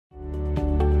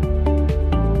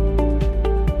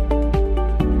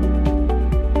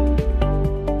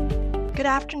Good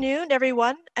afternoon,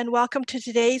 everyone, and welcome to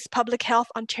today's Public Health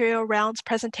Ontario Rounds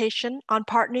presentation on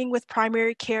partnering with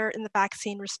primary care in the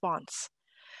vaccine response.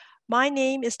 My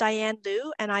name is Diane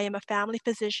Liu, and I am a family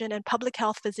physician and public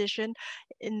health physician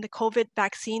in the COVID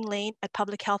vaccine lane at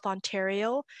Public Health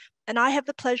Ontario, and I have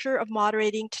the pleasure of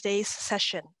moderating today's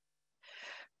session.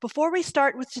 Before we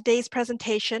start with today's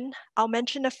presentation, I'll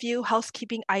mention a few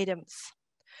housekeeping items.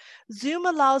 Zoom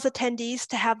allows attendees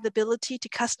to have the ability to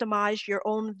customize your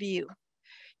own view.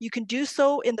 You can do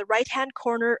so in the right-hand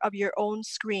corner of your own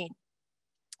screen.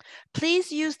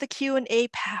 Please use the Q&A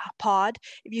pod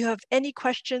if you have any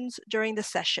questions during the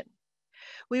session.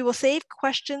 We will save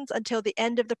questions until the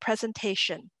end of the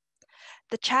presentation.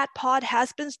 The chat pod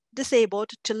has been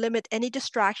disabled to limit any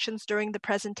distractions during the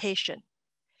presentation.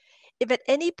 If at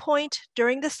any point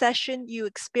during the session you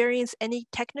experience any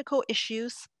technical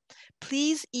issues,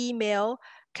 please email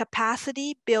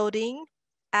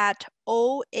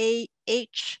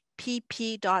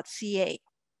capacitybuilding@oahpp.ca.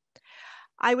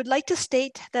 I would like to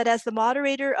state that as the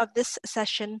moderator of this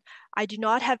session, I do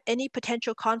not have any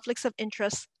potential conflicts of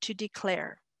interest to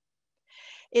declare.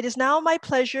 It is now my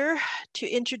pleasure to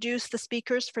introduce the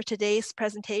speakers for today's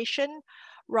presentation,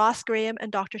 Ross Graham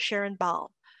and Dr. Sharon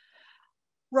Ball.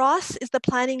 Ross is the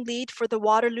planning lead for the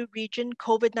Waterloo Region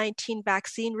COVID-19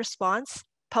 vaccine response,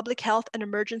 public health and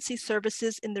emergency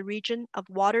services in the region of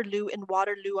Waterloo in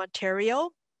Waterloo,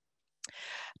 Ontario.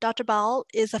 Dr. Ball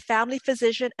is a family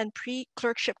physician and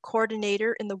pre-clerkship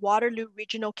coordinator in the Waterloo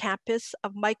Regional Campus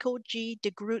of Michael G.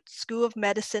 DeGroote School of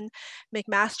Medicine,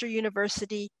 McMaster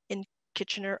University in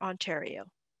Kitchener, Ontario.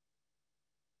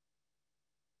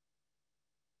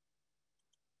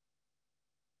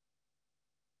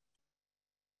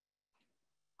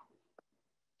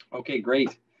 Okay,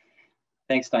 great.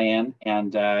 Thanks, Diane,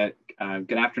 and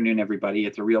good afternoon, everybody.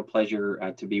 It's a real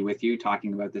pleasure to be with you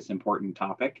talking about this important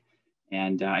topic.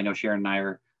 And I know Sharon and I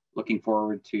are looking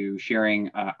forward to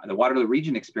sharing the Waterloo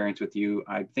Region experience with you,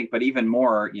 I think, but even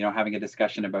more, having a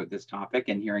discussion about this topic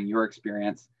and hearing your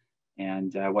experience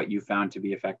and what you found to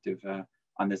be effective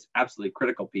on this absolutely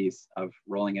critical piece of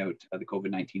rolling out the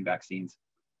COVID-19 vaccines.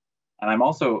 And I'm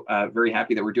also very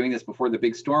happy that we're doing this before the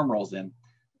big storm rolls in,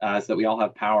 so that we all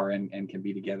have power and can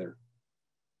be together.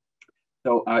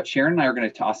 So Sharon and I are going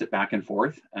to toss it back and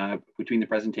forth between the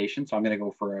presentation. So I'm going to go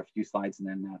for a few slides and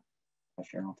then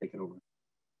Sharon will take it over.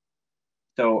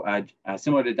 So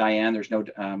similar to Diane, there's no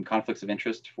conflicts of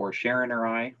interest for Sharon or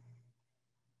I.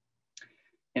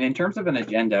 And in terms of an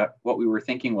agenda, what we were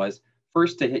thinking was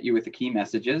first to hit you with the key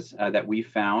messages that we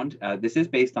found. This is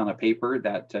based on a paper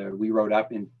that we wrote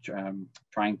up in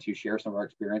trying to share some of our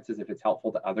experiences if it's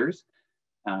helpful to others.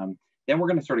 Then we're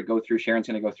going to sort of go through, Sharon's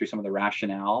going to go through some of the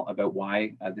rationale about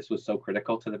why this was so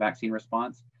critical to the vaccine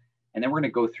response. And then we're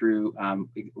going to go through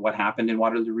what happened in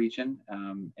Waterloo Region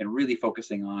and really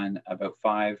focusing on about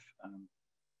 5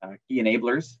 key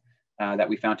enablers that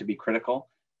we found to be critical.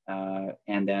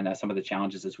 And then some of the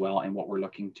challenges as well and what we're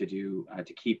looking to do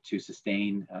to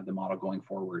sustain the model going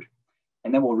forward.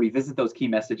 And then we'll revisit those key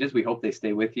messages. We hope they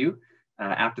stay with you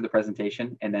after the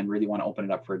presentation and then really want to open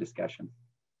it up for a discussion.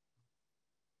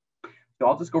 So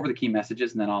I'll just go over the key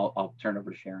messages and then I'll turn over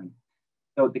to Sharon.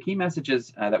 So the key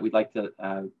messages that we'd like to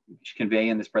convey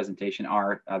in this presentation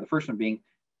are the first one being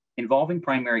involving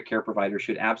primary care providers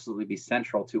should absolutely be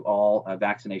central to all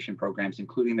vaccination programs,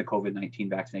 including the COVID-19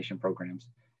 vaccination programs.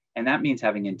 And that means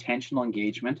having intentional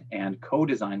engagement and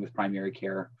co-design with primary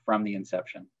care from the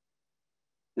inception.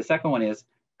 The second one is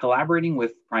collaborating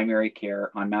with primary care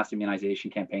on mass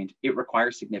immunization campaigns. It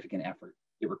requires significant effort.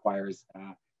 It requires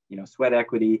sweat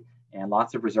equity and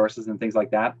lots of resources and things like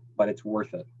that, but it's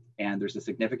worth it. And there's a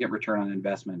significant return on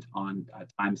investment on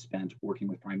time spent working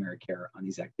with primary care on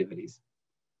these activities.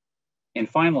 And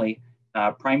finally,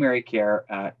 primary care,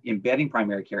 embedding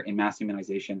primary care in mass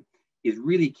immunization is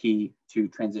really key to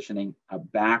transitioning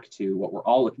back to what we're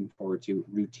all looking forward to,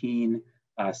 routine,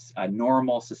 a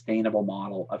normal, sustainable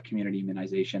model of community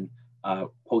immunization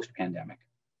post-pandemic.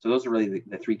 So those are really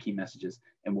the 3 key messages,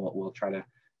 and we'll try to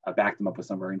back them up with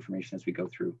some of our information as we go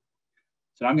through.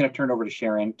 So I'm going to turn over to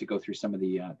Sharon to go through some of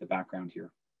the background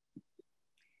here.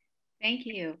 Thank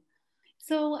you.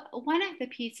 So one of the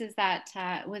pieces that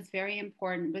was very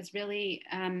important was really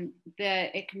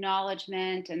the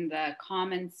acknowledgement and the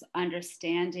common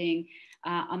understanding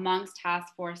amongst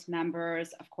task force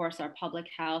members, of course, our public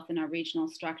health and our regional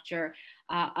structure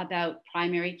about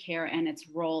primary care and its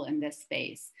role in this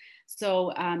space.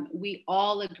 So we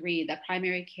all agree that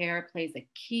primary care plays a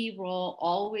key role,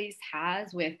 always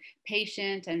has, with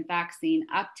patient and vaccine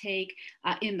uptake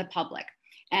in the public.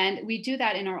 And we do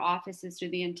that in our offices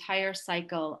through the entire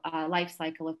cycle, life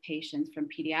cycle of patients, from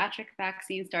pediatric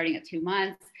vaccines starting at 2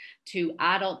 months to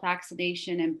adult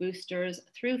vaccination and boosters,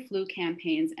 through flu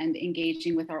campaigns and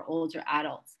engaging with our older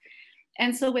adults.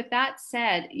 And so with that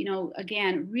said,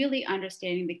 again, really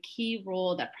understanding the key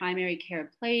role that primary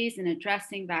care plays in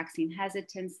addressing vaccine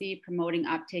hesitancy, promoting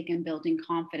uptake, and building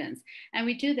confidence. And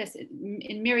we do this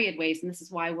in myriad ways, and this is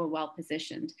why we're well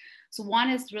positioned. So one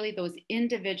is really those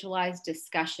individualized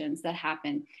discussions that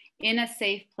happen in a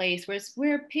safe place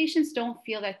where patients don't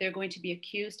feel that they're going to be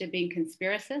accused of being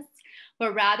conspiracists,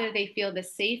 but rather they feel the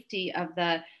safety of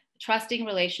the trusting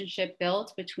relationship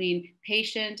built between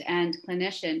patient and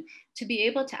clinician to be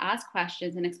able to ask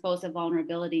questions and expose a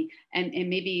vulnerability and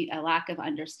maybe a lack of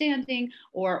understanding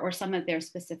or some of their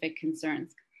specific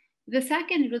concerns. The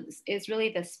second is really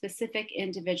the specific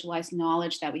individualized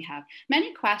knowledge that we have.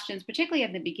 Many questions, particularly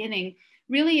at the beginning,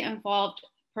 really involved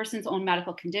person's own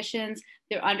medical conditions,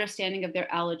 their understanding of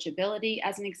their eligibility,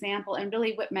 as an example, and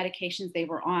really what medications they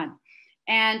were on.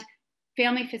 And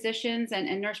family physicians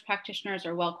and nurse practitioners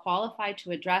are well qualified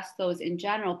to address those in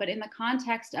general, but in the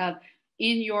context of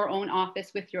in your own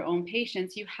office with your own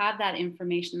patients, you have that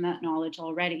information, that knowledge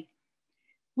already.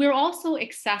 We're also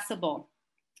accessible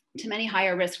to many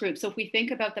higher risk groups. So if we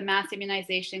think about the mass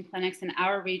immunization clinics in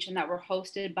our region that were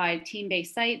hosted by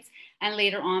team-based sites and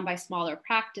later on by smaller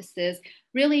practices,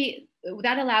 really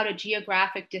that allowed a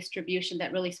geographic distribution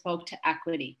that really spoke to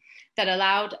equity, that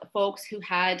allowed folks who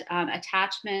had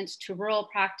attachment to rural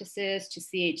practices, to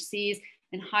CHCs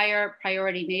in higher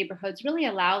priority neighborhoods, really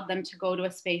allowed them to go to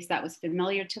a space that was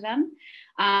familiar to them,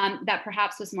 that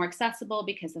perhaps was more accessible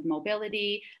because of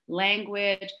mobility,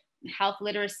 language, health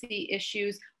literacy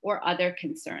issues, or other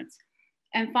concerns.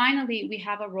 And finally, we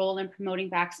have a role in promoting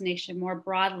vaccination more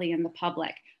broadly in the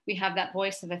public. We have that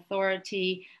voice of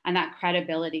authority and that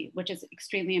credibility, which is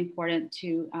extremely important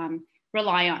to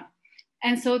rely on.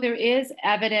 And so there is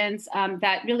evidence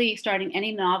that really starting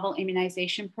any novel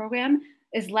immunization program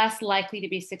is less likely to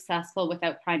be successful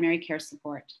without primary care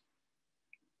support.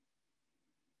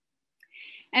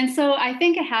 And so I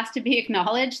think it has to be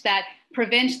acknowledged that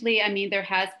provincially, there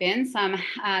has been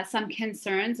some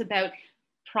concerns about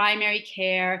primary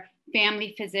care,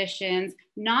 family physicians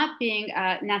not being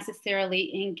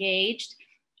necessarily engaged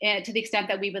to the extent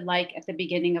that we would like at the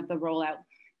beginning of the rollout.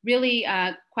 Really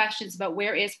questions about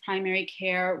where is primary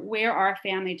care, where are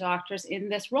family doctors in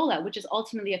this rollout, which is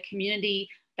ultimately a community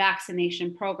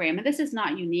vaccination program. And this is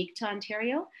not unique to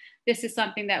Ontario. This is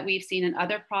something that we've seen in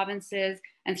other provinces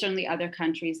and certainly other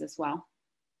countries as well.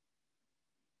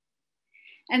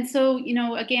 And so,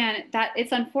 again, that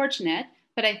it's unfortunate,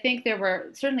 but I think there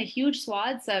were certainly huge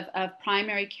swaths of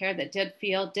primary care that did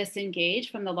feel disengaged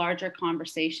from the larger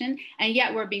conversation, and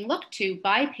yet were being looked to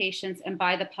by patients and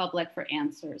by the public for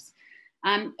answers.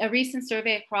 A recent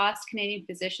survey across Canadian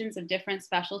physicians of different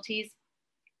specialties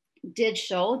did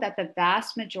show that the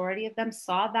vast majority of them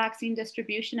saw vaccine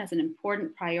distribution as an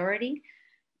important priority,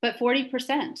 but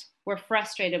 40% were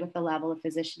frustrated with the level of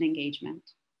physician engagement.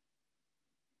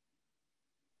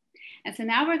 And so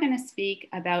now we're going to speak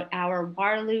about our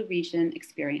Waterloo Region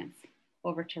experience.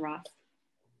 Over to Ross.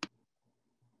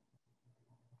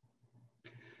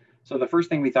 So the first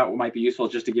thing we thought might be useful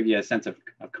is just to give you a sense of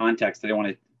context. I don't want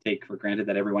to take for granted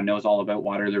that everyone knows all about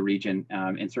Waterloo Region,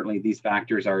 and certainly these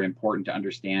factors are important to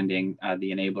understanding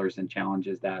the enablers and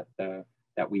challenges that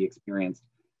we experienced.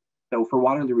 So for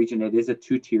Waterloo Region, it is a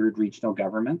two-tiered regional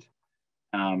government,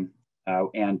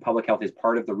 and public health is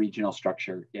part of the regional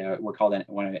structure. We're called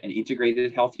an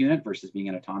integrated health unit versus being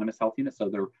an autonomous health unit. So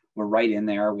we're right in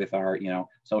there with our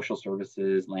social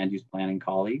services, land use planning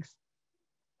colleagues.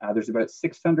 There's about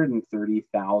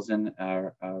 630,000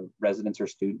 residents or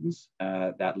students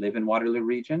that live in Waterloo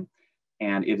Region,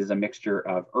 and it is a mixture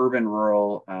of urban,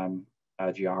 rural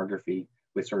geography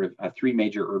with sort of three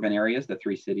major urban areas, the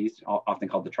three cities, often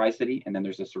called the Tri-City, and then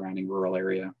there's a surrounding rural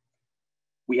area.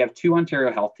 We have two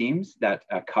Ontario health teams that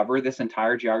cover this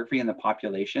entire geography and the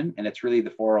population, and it's really the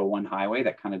 401 highway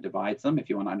that kind of divides them if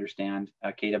you want to understand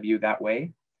KW that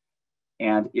way.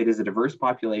 And it is a diverse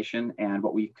population and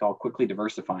what we call quickly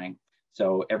diversifying.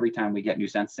 So every time we get new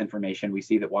census information, we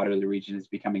see that Waterloo Region is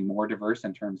becoming more diverse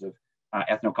in terms of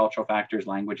ethnocultural factors,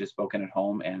 languages spoken at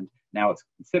home, and now it's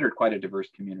considered quite a diverse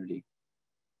community.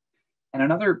 And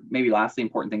another maybe lastly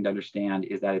important thing to understand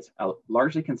is that it's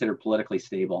largely considered politically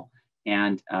stable.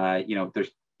 And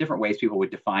there's different ways people would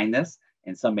define this,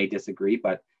 and some may disagree,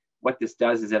 but what this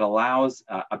does is it allows,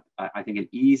 I think, an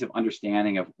ease of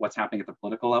understanding of what's happening at the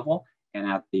political level and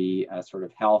at the sort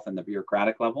of health and the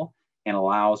bureaucratic level, and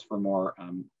allows for more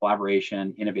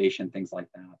collaboration, innovation, things like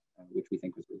that, which we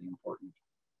think was really important.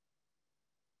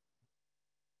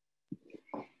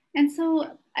 And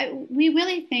so we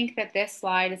really think that this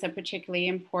slide is a particularly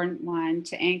important one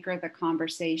to anchor the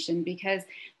conversation because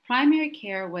primary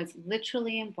care was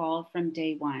literally involved from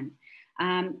day one.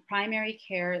 Primary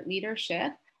care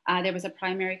leadership, there was a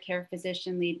primary care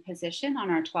physician lead position on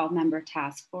our 12-member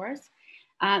task force.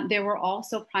 There were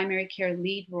also primary care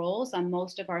lead roles on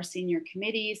most of our senior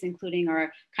committees, including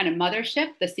our kind of mothership,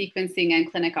 the Sequencing and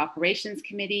Clinic Operations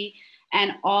Committee,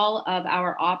 and all of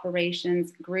our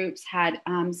operations groups had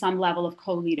some level of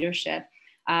co-leadership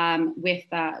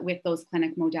with those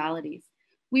clinic modalities.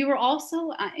 We were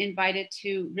also invited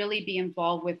to really be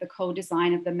involved with the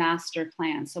co-design of the master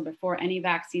plan. So before any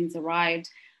vaccines arrived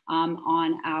in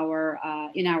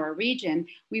our region,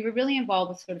 we were really involved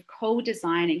with sort of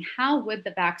co-designing how would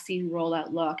the vaccine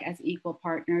rollout look as equal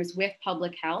partners with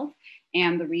public health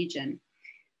and the region.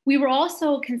 We were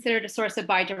also considered a source of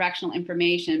bidirectional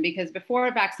information because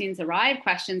before vaccines arrive,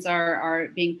 questions are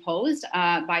being posed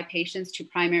by patients to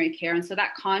primary care. And so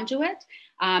that conduit,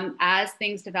 as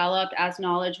things developed, as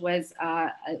knowledge was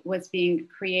being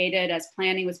created, as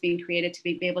planning was being created to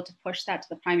be able to push that to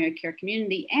the primary care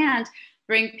community and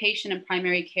bring patient and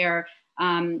primary care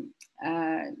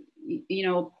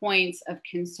points of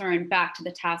concern back to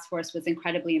the task force was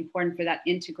incredibly important for that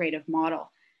integrative model.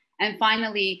 And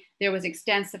finally, there was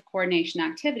extensive coordination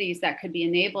activities that could be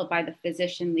enabled by the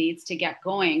physician leads to get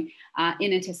going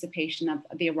in anticipation of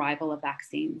the arrival of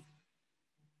vaccines.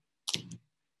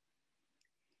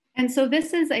 And so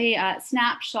this is a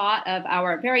snapshot of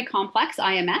our very complex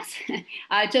IMS,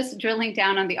 just drilling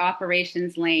down on the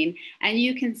operations lane. And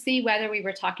you can see whether we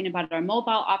were talking about our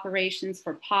mobile operations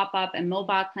for pop-up and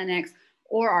mobile clinics,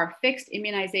 or our fixed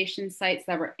immunization sites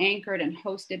that were anchored and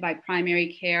hosted by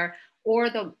primary care,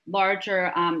 or the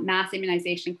larger mass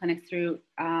immunization clinics through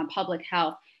public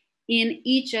health. In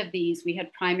each of these, we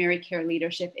had primary care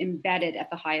leadership embedded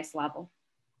at the highest level.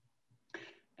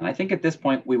 And I think at this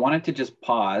point, we wanted to just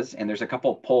pause, and there's a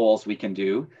couple of polls we can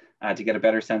do to get a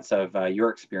better sense of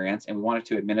your experience. And we wanted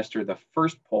to administer the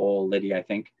first poll, Lydia, I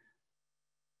think.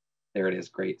 There it is,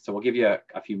 great. So we'll give you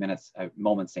a few minutes,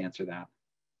 moments to answer that.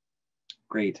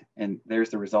 Great, and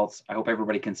there's the results. I hope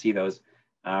everybody can see those.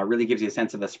 Really gives you a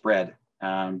sense of the spread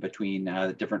between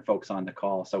the different folks on the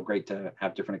call. So great to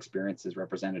have different experiences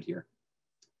represented here.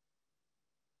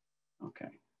 Okay.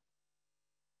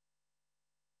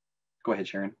 Go ahead,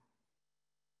 Sharon.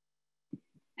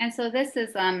 And so this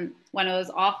is one of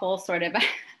those awful sort of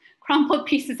crumpled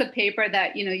pieces of paper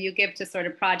that you give to sort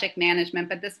of project management,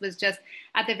 but this was just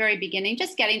at the very beginning,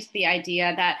 just getting to the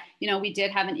idea that we did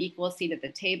have an equal seat at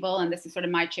the table, and this is sort of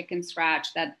my chicken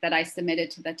scratch that I submitted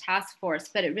to the task force.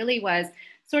 But it really was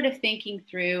sort of thinking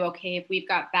through, okay, if we've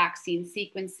got vaccine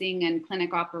sequencing and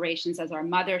clinic operations as our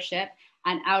mothership,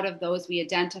 and out of those we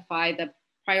identify the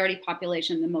priority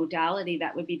population, the modality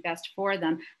that would be best for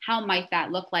them, how might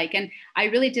that look like? And I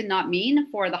really did not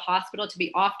mean for the hospital to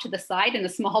be off to the side in a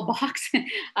small box.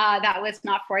 That was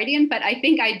not Freudian, but I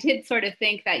think I did sort of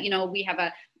think that, we have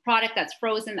a product that's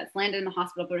frozen, that's landed in the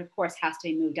hospital, but of course has to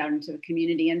be moved out into the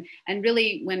community. And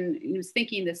really, when I was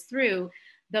thinking this through,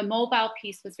 the mobile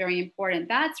piece was very important.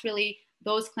 That's really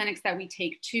those clinics that we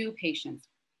take to patients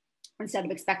instead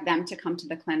of expect them to come to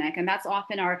the clinic. And that's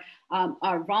often our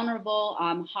vulnerable,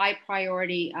 high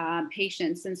priority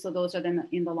patients. And so those are then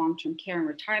in the long-term care and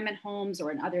retirement homes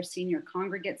or in other senior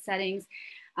congregate settings,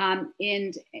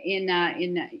 in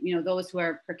those who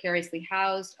are precariously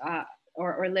housed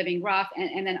or living rough,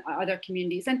 and then other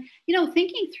communities. And,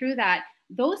 thinking through that,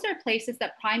 those are places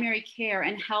that primary care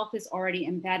and health is already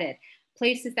embedded,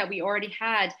 places that we already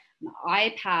had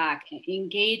IPAC,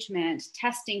 engagement,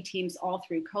 testing teams all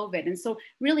through COVID. And so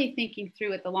really thinking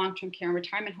through at the long-term care and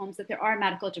retirement homes that there are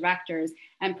medical directors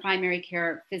and primary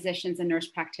care physicians and nurse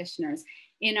practitioners.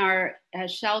 In our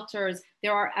shelters,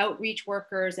 there are outreach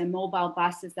workers and mobile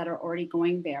buses that are already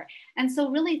going there. And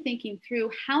so really thinking through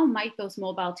how might those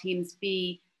mobile teams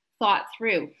be thought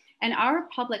through. And our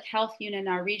public health unit and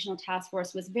our regional task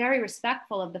force was very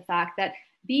respectful of the fact that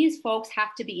these folks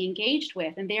have to be engaged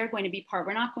with, and they're going to be part.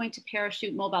 We're not going to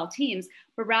parachute mobile teams,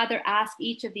 but rather ask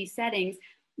each of these settings,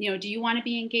 do you want to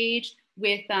be engaged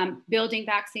with building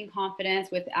vaccine confidence,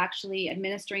 with actually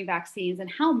administering vaccines, and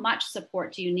how much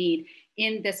support do you need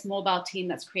in this mobile team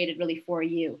that's created really for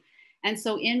you? And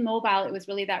so in mobile, it was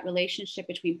really that relationship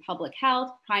between public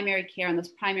health, primary care, and those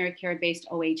primary care-based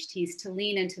OHTs to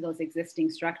lean into those existing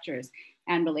structures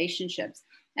and relationships.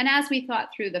 And as we thought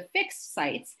through the fixed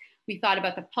sites, we thought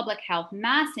about the public health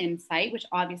mass in site, which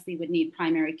obviously would need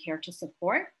primary care to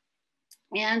support,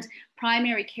 and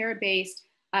primary care-based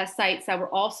sites that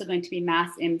were also going to be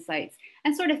mass in sites.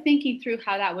 and sort of thinking through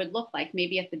how that would look like.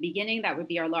 Maybe at the beginning, that would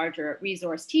be our larger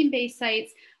resource team-based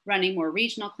sites, running more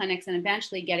regional clinics, and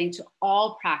eventually getting to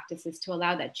all practices to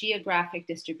allow that geographic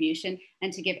distribution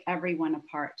and to give everyone a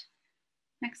part.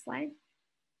 Next slide.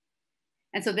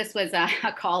 And so this was a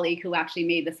colleague who actually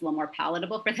made this a little more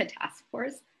palatable for the task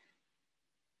force.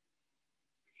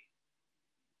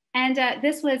 And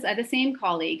this was the same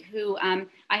colleague who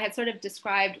I had sort of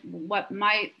described what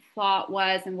my thought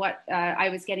was and what I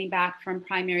was getting back from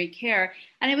primary care.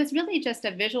 And it was really just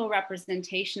a visual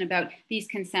representation about these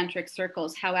concentric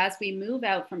circles, how as we move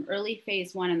out from early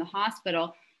phase 1 in the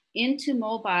hospital into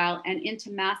mobile and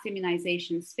into mass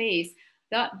immunization space,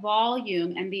 that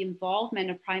volume and the involvement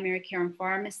of primary care and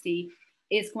pharmacy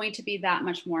is going to be that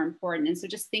much more important. And so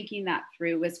just thinking that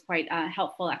through was quite a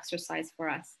helpful exercise for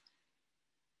us.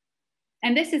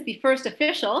 And this is the first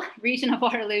official Region of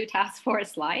Waterloo Task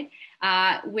Force slide,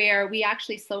 where we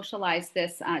actually socialized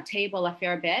this table a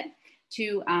fair bit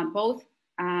to both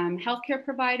healthcare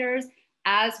providers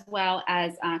as well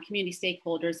as community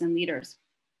stakeholders and leaders.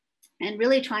 And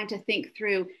really trying to think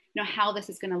through, how this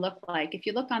is going to look like. If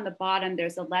you look on the bottom,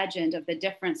 there's a legend of the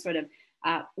different sort of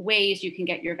ways you can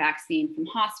get your vaccine, from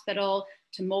hospital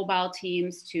to mobile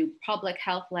teams to public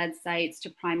health-led sites to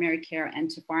primary care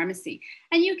and to pharmacy.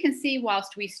 And you can see,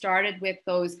 whilst we started with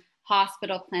those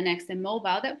hospital clinics and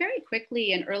mobile, that very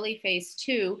quickly in early phase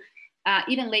 2,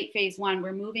 even late phase 1,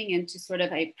 we're moving into sort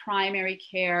of a primary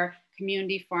care,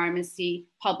 community pharmacy,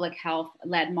 public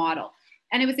health-led model.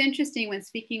 And it was interesting when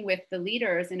speaking with the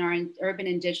leaders in our urban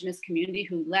Indigenous community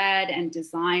who led and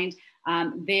designed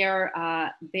their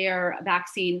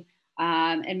vaccine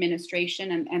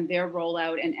administration and their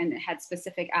rollout and had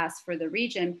specific asks for the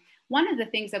region. One of the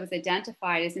things that was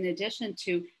identified is, in addition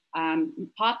to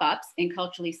pop-ups in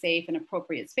culturally safe and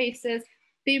appropriate spaces,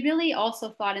 they really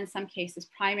also thought in some cases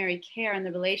primary care and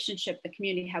the relationship the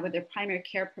community had with their primary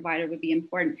care provider would be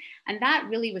important. And that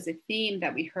really was a theme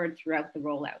that we heard throughout the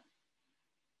rollout.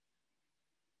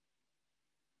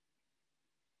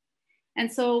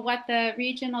 And so what the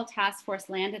regional task force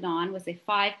landed on was a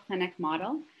 5-clinic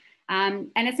model.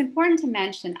 And it's important to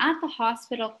mention, at the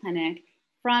hospital clinic,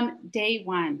 from day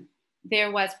 1,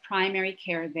 there was primary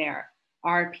care there.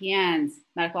 RPNs,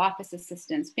 medical office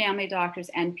assistants, family doctors,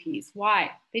 NPs.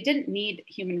 Why? They didn't need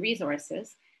human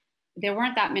resources. There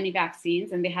weren't that many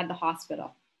vaccines, and they had the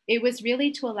hospital. It was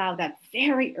really to allow that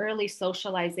very early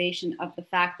socialization of the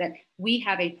fact that we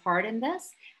have a part in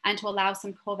this, and to allow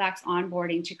some COVAX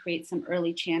onboarding to create some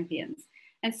early champions.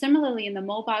 And similarly, in the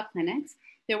mobile clinics,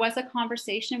 there was a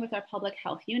conversation with our public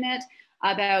health unit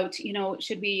about,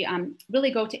 should we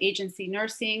really go to agency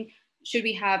nursing? Should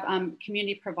we have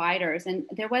community providers? And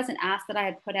there was an ask that I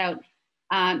had put out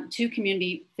to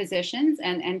community physicians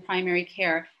and primary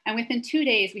care. And within 2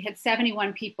 days, we had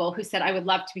 71 people who said, I would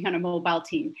love to be on a mobile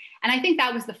team. And I think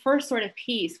that was the first sort of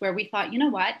piece where we thought,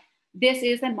 what? This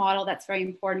is a model that's very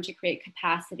important to create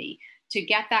capacity, to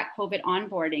get that COVID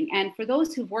onboarding. And for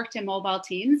those who've worked in mobile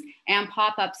teams and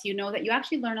pop-ups, you know that you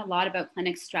actually learn a lot about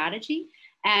clinic strategy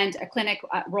and clinic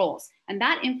roles. And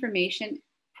that information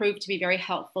proved to be very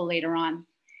helpful later on.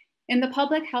 In the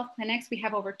public health clinics, we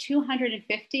have over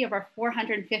 250 of our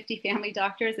 450 family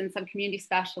doctors and some community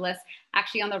specialists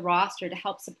actually on the roster to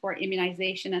help support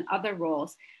immunization and other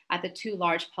roles at the 2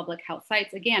 large public health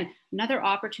sites. Again, another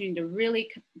opportunity to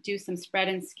really do some spread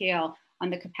and scale on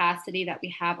the capacity that we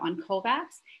have on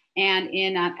COVAX and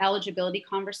in eligibility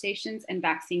conversations and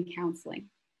vaccine counseling.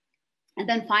 And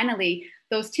then finally,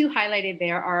 those 2 highlighted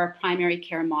there are our primary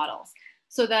care models.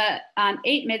 So the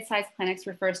 8 mid-sized clinics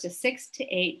refers to 6 to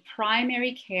 8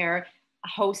 primary care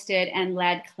hosted and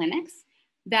led clinics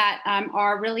that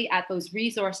are really at those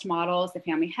resourced models, the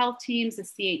family health teams, the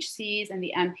CHCs, and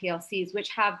the MPLCs, which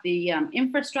have the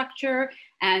infrastructure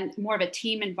and more of a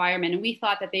team environment. And we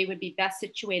thought that they would be best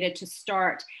situated to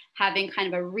start having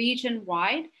kind of a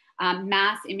region-wide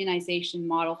mass immunization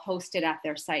model hosted at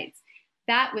their sites.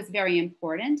 That was very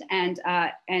important. And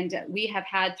we have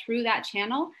had through that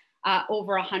channel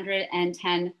over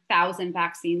 110,000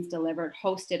 vaccines delivered,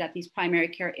 hosted at these primary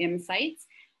care IM sites.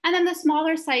 And then the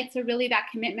smaller sites are really that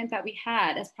commitment that we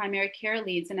had as primary care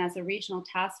leads and as a regional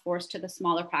task force to the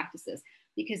smaller practices,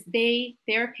 because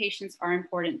their patients are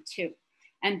important too.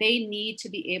 And they need to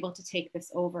be able to take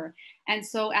this over. And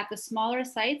so at the smaller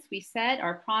sites, we said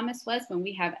our promise was, when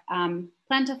we have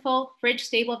plentiful,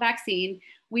 fridge-stable vaccine,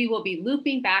 we will be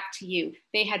looping back to you.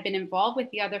 They had been involved with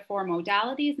the other 4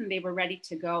 modalities and they were ready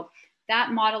to go.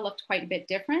 That model looked quite a bit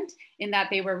different in that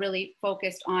they were really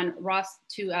focused on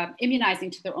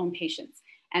immunizing to their own patients.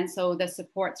 And so the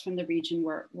supports from the region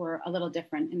were a little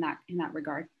different in that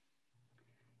regard.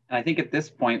 And I think at this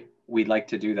point, we'd like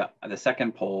to do the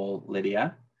second poll,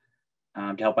 Lydia,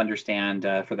 to help understand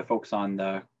for the folks on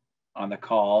the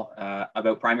call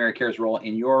about primary care's role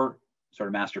in your sort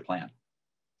of master plan.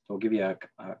 So we'll give you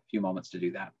a few moments to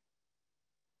do that.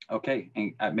 Okay,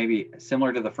 and maybe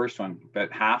similar to the first one,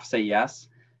 about half say yes,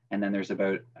 and then there's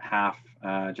about half,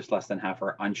 just less than half,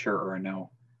 are unsure or a no.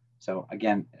 So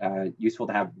again, useful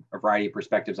to have a variety of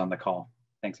perspectives on the call.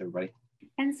 Thanks, everybody.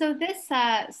 And so this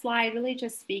slide really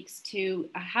just speaks to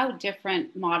how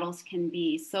different models can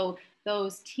be. So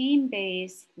those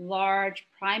team-based, large,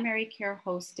 primary care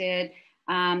hosted,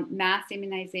 mass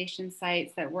immunization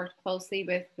sites that worked closely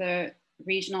with the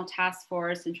regional task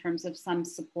force in terms of some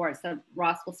supports that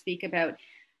Ross will speak about,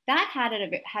 that had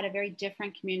a very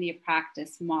different community of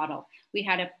practice model. We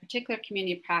had a particular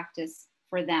community of practice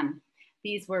for them.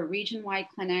 These were region-wide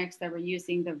clinics that were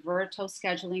using the Virto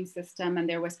scheduling system, and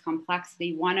there was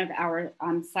complexity. One of our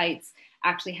sites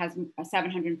actually has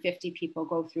 750 people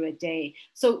go through a day.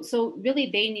 So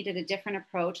really they needed a different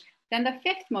approach than the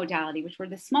fifth modality, which were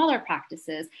the smaller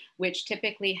practices, which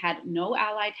typically had no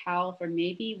allied health or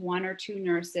maybe one or two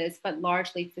nurses, but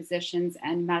largely physicians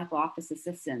and medical office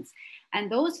assistants.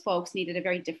 And those folks needed a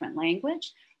very different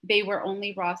language. They were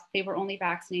only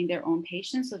vaccinating their own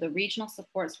patients. So the regional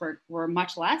supports were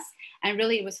much less. And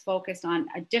really it was focused on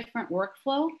a different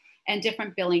workflow and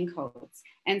different billing codes.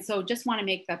 And so just want to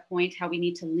make that point, how we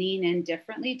need to lean in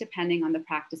differently depending on the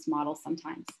practice model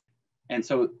sometimes. And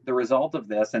so the result of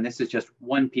this, and this is just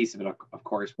one piece of it, of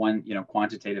course, one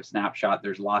quantitative snapshot,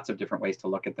 there's lots of different ways to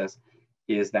look at this,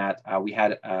 is that we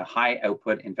had a high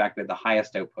output. In fact, we had the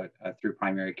highest output through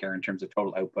primary care in terms of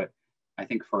total output, I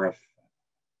think for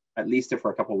at least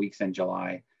for a couple of weeks in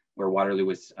July, where Waterloo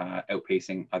was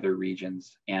outpacing other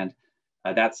regions. And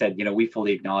that said, we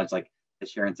fully acknowledge, like as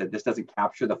Sharon said, this doesn't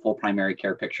capture the full primary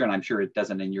care picture, and I'm sure it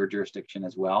doesn't in your jurisdiction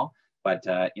as well. But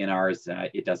in ours,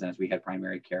 it doesn't, as we had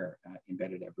primary care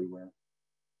embedded everywhere.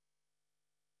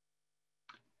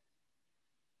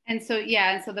 And so,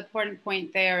 yeah, and so the important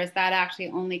point there is that actually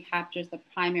only captures the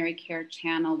primary care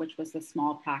channel, which was the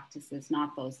small practices,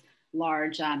 not those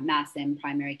large mass in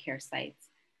primary care sites.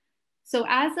 So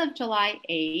as of July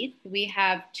 8th, we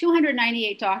have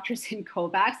 298 doctors in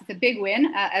COVAX. It's a big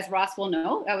win, as Ross will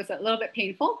know. That was a little bit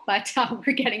painful, but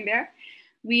we're getting there.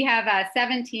 We have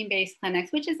 17 based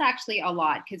clinics, which is actually a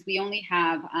lot because we only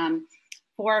have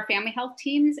 4 family health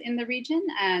teams in the region,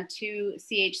 2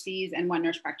 CHCs, and 1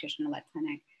 nurse practitioner-led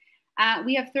clinic.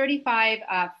 We have 35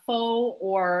 PHO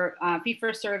or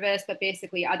fee-for-service, but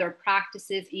basically other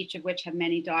practices, each of which have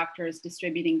many doctors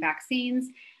distributing vaccines.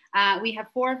 We have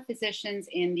 4 physicians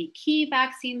in the key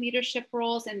vaccine leadership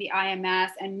roles in the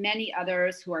IMS, and many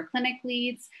others who are clinic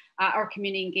leads or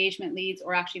community engagement leads,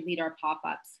 or actually lead our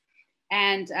pop-ups.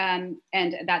 And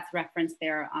that's referenced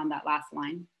there on that last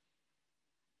line.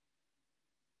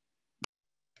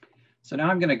 So now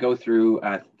I'm going to go through,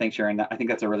 thanks Sharon, I think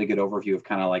that's a really good overview of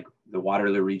kind of like the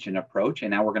Waterloo Region approach.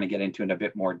 And now we're going to get into it in a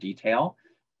bit more detail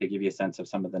to give you a sense of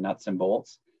some of the nuts and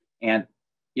bolts. And,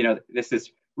 this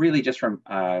is really just from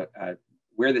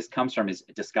where this comes from is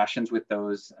discussions with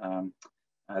those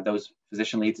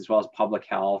physician leads, as well as public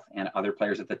health and other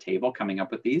players at the table coming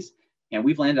up with these. And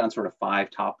we've landed on sort of 5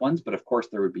 top ones, but of course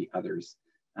there would be others.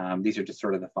 These are just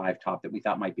sort of the 5 top that we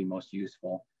thought might be most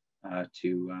useful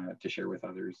to share with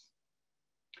others.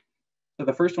 So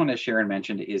the first one, as Sharon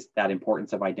mentioned, is that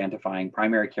importance of identifying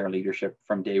primary care leadership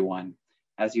from day one.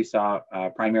 As you saw,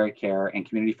 primary care and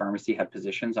community pharmacy had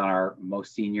positions on our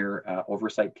most senior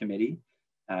oversight committee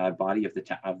body of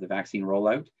the vaccine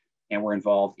rollout. And we're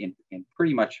involved in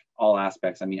pretty much all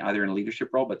aspects. I mean, either in a leadership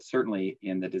role, but certainly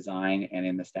in the design and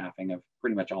in the staffing of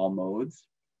pretty much all modes.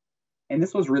 And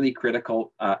this was really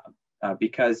critical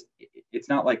because it's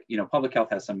not like, public health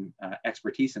has some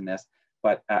expertise in this,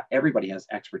 but everybody has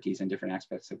expertise in different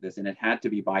aspects of this. And it had to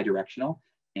be bi-directional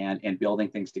and building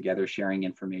things together, sharing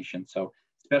information. So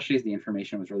especially as the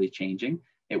information was really changing,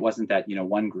 it wasn't that,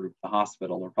 one group, the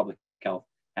hospital or public health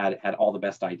had all the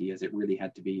best ideas. It really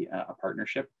had to be a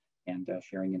partnership and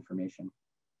sharing information.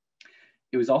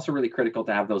 It was also really critical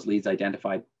to have those leads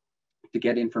identified to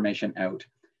get information out.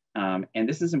 And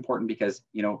this is important because,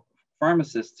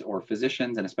 pharmacists or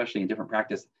physicians, and especially in different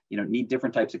practice, need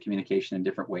different types of communication in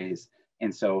different ways.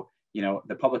 And so,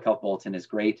 the public health bulletin is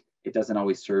great. It doesn't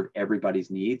always serve everybody's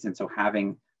needs. And so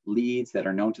having leads that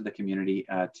are known to the community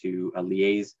to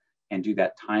liaise and do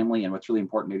that timely, and what's really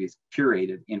important maybe is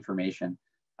curated information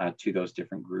to those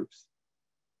different groups.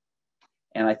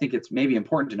 And I think it's maybe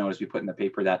important to note, as we put in the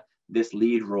paper, that this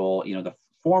lead role, the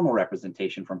formal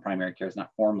representation from primary care is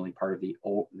not formally part of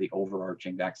the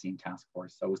overarching vaccine task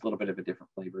force. So it was a little bit of a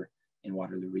different flavor in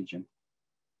Waterloo Region.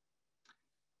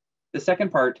 The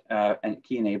second part and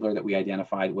key enabler that we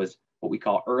identified was what we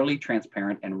call early,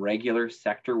 transparent, and regular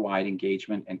sector-wide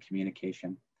engagement and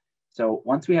communication. So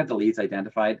once we had the leads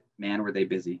identified, man, were they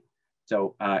busy.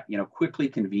 So, quickly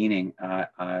convening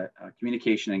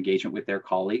communication engagement with their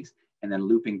colleagues and then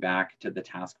looping back to the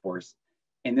task force.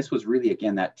 And this was really,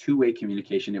 again, that two-way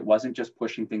communication. It wasn't just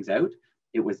pushing things out.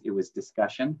 It was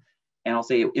discussion. And I'll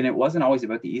say, and it wasn't always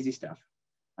about the easy stuff.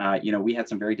 We had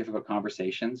some very difficult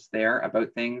conversations there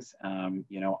about things.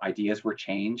 Ideas were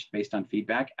changed based on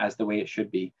feedback, as the way it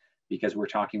should be, because we're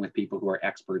talking with people who are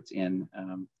experts in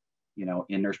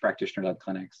nurse practitioner-led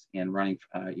clinics, in running,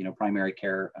 primary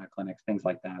care clinics, things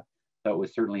like that. So it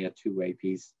was certainly a two-way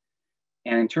piece.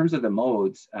 And in terms of the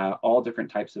modes, all different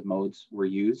types of modes were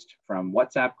used, from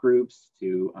WhatsApp groups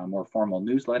to more formal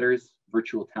newsletters,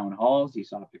 virtual town halls. You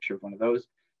saw a picture of one of those.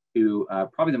 To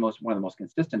probably one of the most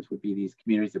consistent would be these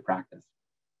communities of practice,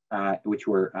 which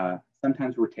were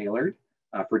sometimes were tailored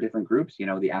for different groups. The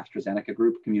AstraZeneca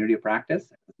group community of practice,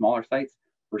 the smaller sites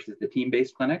versus the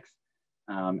team-based clinics.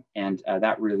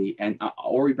 That really,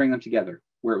 or we bring them together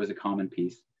where it was a common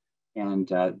piece. And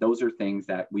those are things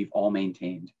that we've all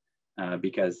maintained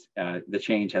because the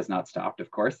change has not stopped, of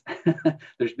course.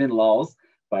 There's been lulls,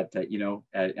 but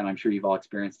and I'm sure you've all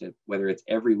experienced it, whether it's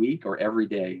every week or every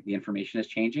day, the information is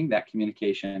changing. That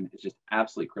communication is just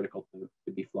absolutely critical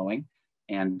to be flowing.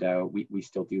 And we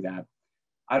still do that.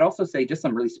 I'd also say just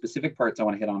some really specific parts I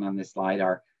want to hit on this slide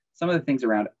are some of the things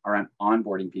around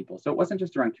onboarding people. So it wasn't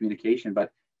just around communication,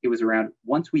 but it was around,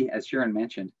 once we, as Sharon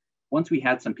mentioned, once we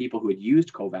had some people who had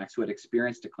used COVAX, who had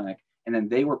experienced a clinic, and then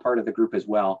they were part of the group as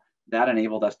well, that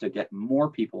enabled us to get more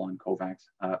people on COVAX,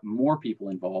 more people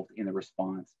involved in the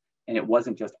response. And it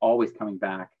wasn't just always coming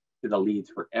back to the leads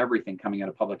for everything coming out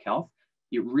of public health.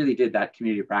 It really did that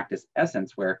community practice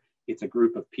essence where it's a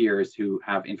group of peers who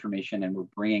have information and we're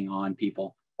bringing on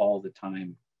people all the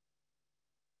time.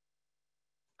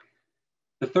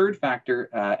 The third factor,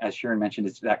 as Sharon mentioned,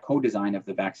 is that co-design of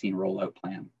the vaccine rollout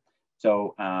plan.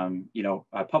 So,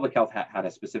 public health had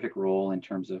a specific role in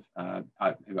terms of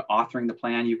authoring the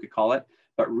plan, you could call it,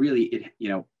 but really,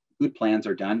 good plans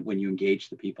are done when you engage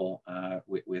the people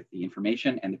with the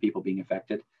information and the people being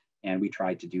affected, and we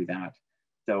tried to do that.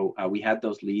 So we had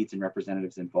those leads and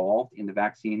representatives involved in the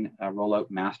vaccine rollout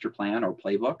master plan or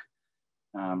playbook.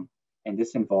 And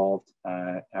this involved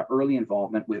early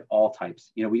involvement with all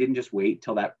types. We didn't just wait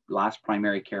till that last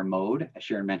primary care mode. As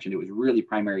Sharon mentioned, it was really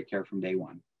primary care from day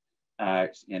one.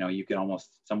 You could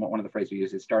almost, one of the phrases we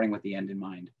use is starting with the end in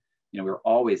mind. We were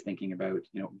always thinking about,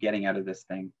 getting out of this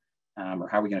thing or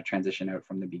how are we going to transition out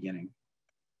from the beginning.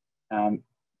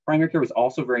 Primary care was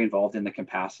also very involved in the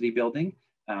capacity building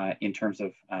in terms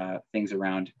of things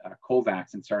around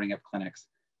COVAX and starting up clinics.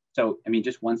 So,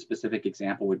 just one specific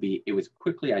example would be, it was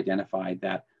quickly identified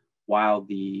that while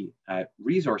the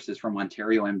resources from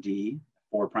Ontario MD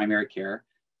for primary care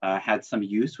had some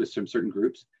use with some certain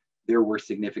groups, there were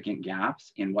significant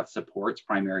gaps in what supports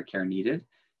primary care needed.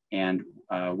 And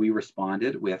we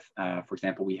responded with, for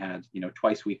example, we had,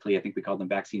 twice weekly, I think we called them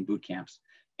vaccine boot camps,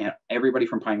 and everybody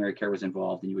from primary care was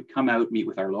involved, and you would come out, meet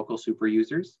with our local super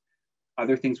users.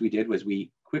 Other things we did was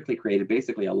we quickly created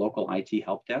basically a local IT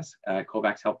help desk,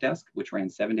 COVAX help desk, which ran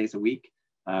 7 days a week,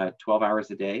 12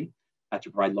 hours a day to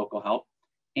provide local help.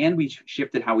 And we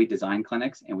shifted how we design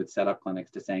clinics and would set up clinics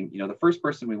to saying, the first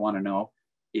person we want to know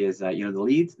is, the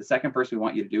leads. The second person we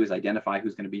want you to do is identify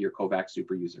who's going to be your COVAX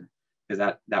super user,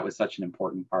 because that was such an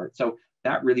important part. So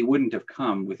that really wouldn't have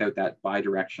come without that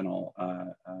bi-directional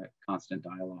constant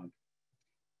dialogue.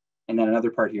 And then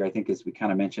another part here, I think, as we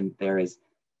kind of mentioned, there is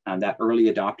that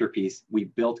early adopter piece. We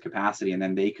built capacity, and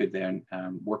then they could then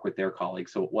work with their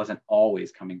colleagues. So it wasn't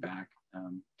always coming back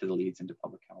to the leads into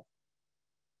public health.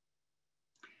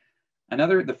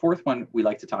 The fourth one we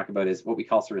like to talk about is what we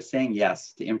call sort of saying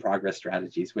yes to in-progress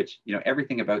strategies, which,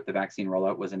 everything about the vaccine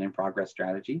rollout was an in-progress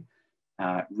strategy,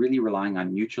 really relying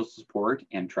on mutual support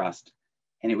and trust.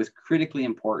 And it was critically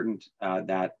important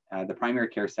that the primary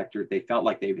care sector, they felt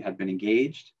like they had been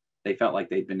engaged, they felt like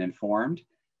they'd been informed,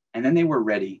 and then they were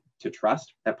ready to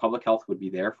trust that public health would be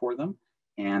there for them,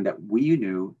 and that we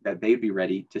knew that they'd be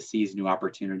ready to seize new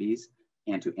opportunities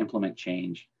and to implement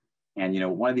change. And,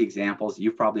 one of the examples,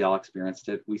 you've probably all experienced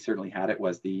it, we certainly had it,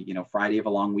 was the, Friday of a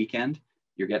long weekend.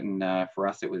 You're getting, for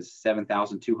us, it was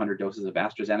 7,200 doses of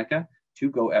AstraZeneca to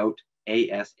go out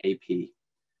ASAP.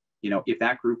 If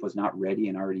that group was not ready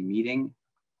and already meeting,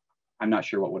 I'm not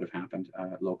sure what would have happened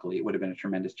locally. It would have been a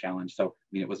tremendous challenge. So,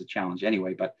 it was a challenge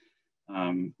anyway, but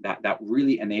that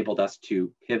really enabled us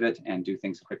to pivot and do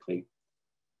things quickly.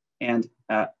 And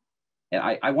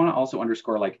I want to also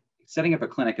underscore, setting up a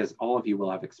clinic, as all of you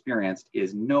will have experienced,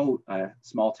 is no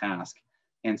small task.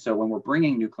 And so when we're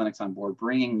bringing new clinics on board,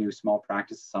 bringing new small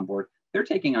practices on board, they're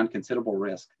taking on considerable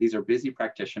risk. These are busy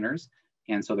practitioners.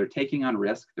 And so they're taking on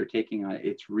risk, they're taking on,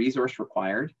 it's resource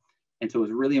required. And so it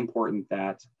was really important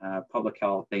that public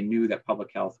health, they knew that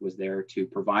public health was there to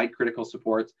provide critical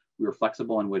supports. We were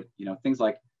flexible and would, things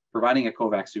like providing a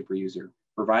COVAX super user,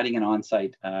 providing an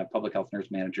on-site public health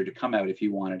nurse manager to come out if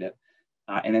you wanted it.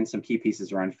 And then some key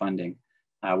pieces around funding,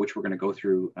 which we're going to go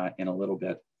through in a little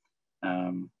bit,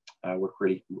 were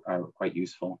quite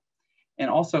useful. And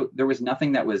also, there was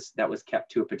nothing that was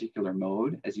kept to a particular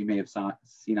mode, as you may have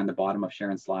seen on the bottom of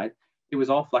Sharon's slide. It was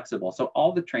all flexible. So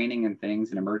all the training and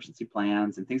things and emergency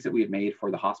plans and things that we had made for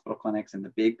the hospital clinics and the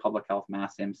big public health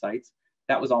mass IM sites,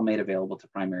 that was all made available to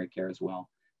primary care as well.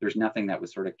 There's nothing that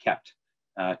was sort of kept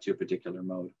to a particular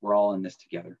mode. We're all in this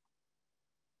together.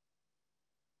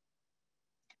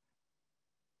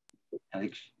 I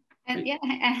think.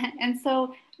 And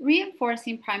so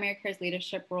reinforcing primary care's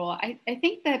leadership role, I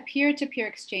think that peer-to-peer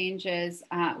exchanges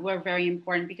were very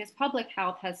important because public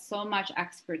health has so much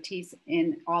expertise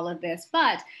in all of this,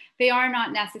 but they are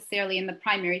not necessarily in the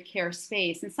primary care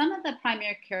space. And some of the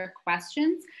primary care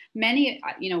questions, many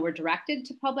were directed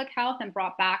to public health and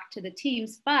brought back to the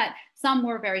teams, but some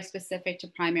were very specific to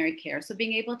primary care. So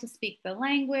being able to speak the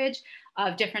language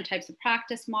of different types of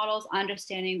practice models,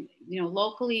 understanding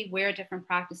locally where different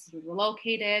practices were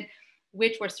located,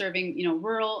 which were serving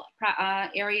rural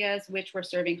areas, which were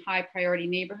serving high priority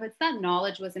neighborhoods. That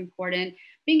knowledge was important.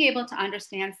 Being able to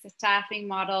understand the staffing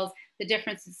models, the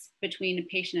differences between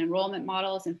patient enrollment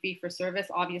models and fee for service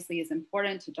obviously is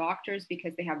important to doctors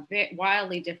because they have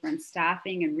wildly different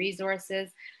staffing and resources,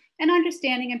 and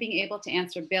understanding and being able to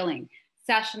answer billing,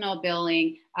 sessional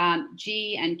billing,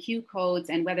 G and Q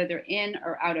codes, and whether they're in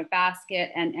or out of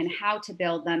basket, and how to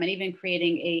build them, and even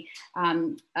creating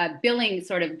a billing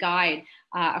sort of guide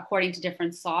according to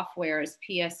different softwares.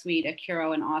 PS Suite,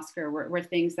 Accuro, and Oscar were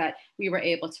things that we were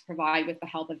able to provide with the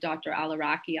help of Dr.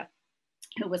 Alarakia,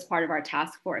 who was part of our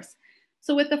task force.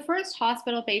 So with the first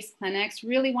hospital-based clinics,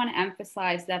 really want to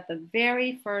emphasize that the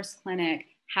very first clinic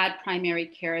had primary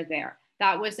care there.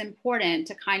 That was important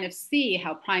to kind of see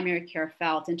how primary care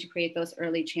felt and to create those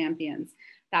early champions.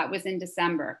 That was in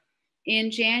December.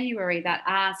 In January, that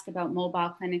ask about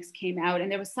mobile clinics came out,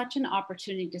 and there was such an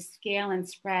opportunity to scale and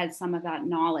spread some of that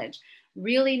knowledge,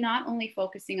 really not only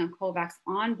focusing on COVAX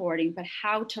onboarding, but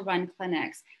how to run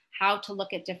clinics, how to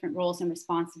look at different roles and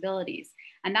responsibilities.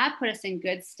 And that put us in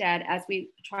good stead as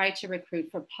we tried to recruit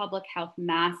for public health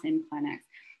mass in clinics.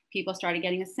 People started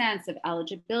getting a sense of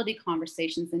eligibility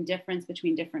conversations and difference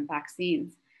between different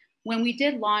vaccines. When we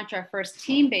did launch our first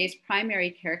team-based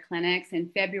primary care clinics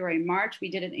in February, March,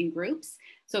 we did it in groups.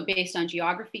 So based on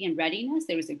geography and readiness,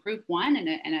 there was a group 1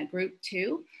 and a group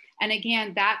 2. And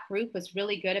again, that group was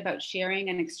really good about sharing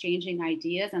and exchanging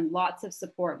ideas and lots of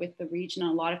support with the region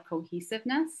and a lot of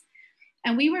cohesiveness.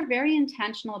 And we were very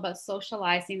intentional about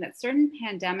socializing that certain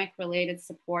pandemic related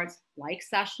supports like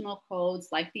sessional codes,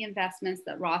 like the investments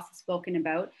that Ross has spoken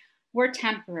about, were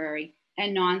temporary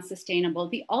and non-sustainable.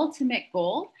 The ultimate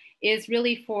goal is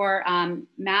really for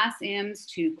mass IMS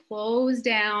to close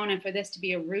down and for this to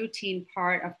be a routine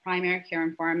part of primary care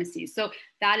and pharmacies. So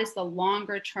that is the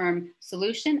longer term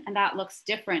solution, and that looks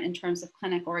different in terms of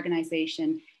clinic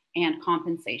organization and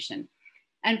compensation.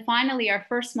 And finally, our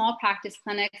first small practice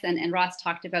clinics, and Ross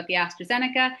talked about the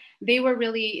AstraZeneca, they were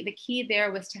really, the key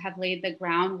there was to have laid the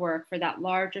groundwork for that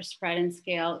larger spread and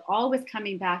scale, always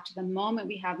coming back to the moment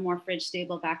we have more fridge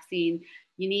stable vaccine,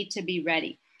 you need to be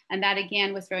ready. And that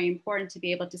again was very important to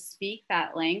be able to speak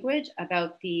that language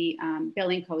about the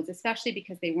billing codes, especially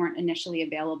because they weren't initially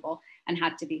available and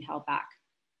had to be held back.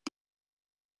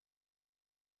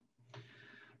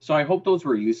 So I hope those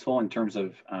were useful in terms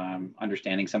of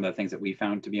understanding some of the things that we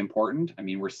found to be important. I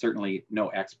mean, we're certainly no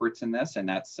experts in this, and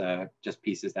that's just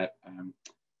pieces that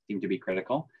seem to be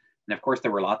critical. And of course,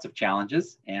 there were lots of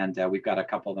challenges, and we've got a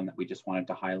couple of them that we just wanted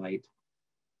to highlight.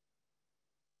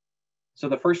 So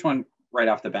the first one right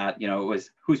off the bat, it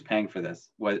was who's paying for this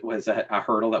was a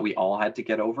hurdle that we all had to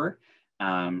get over.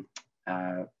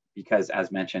 Because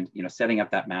as mentioned, setting up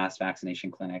that mass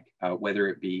vaccination clinic, whether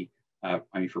it be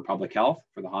for public health,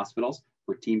 for the hospitals,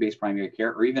 for team-based primary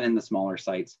care, or even in the smaller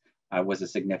sites, was a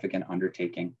significant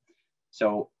undertaking.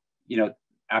 So,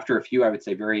 after a few, I would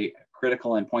say, very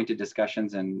critical and pointed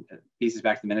discussions and pieces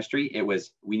back to the ministry, it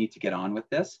was, we need to get on with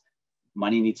this.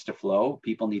 Money needs to flow.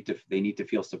 People need to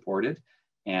feel supported.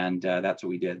 And that's what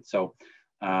we did. So,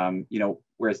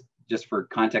 whereas just for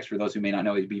context, for those who may not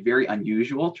know, it'd be very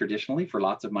unusual traditionally for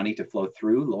lots of money to flow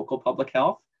through local public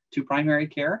health to primary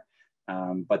care.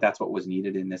 but that's what was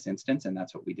needed in this instance, and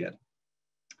that's what we did.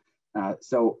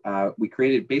 So we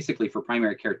created basically for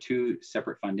primary care 2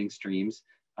 separate funding streams.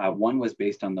 One was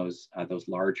based on those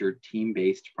larger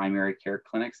team-based primary care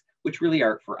clinics, which really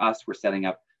are, for us, we're setting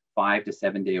up 5 to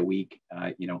 7 day a week,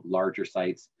 larger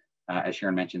sites. As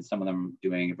Sharon mentioned, some of them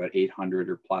doing about 800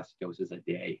 or plus doses a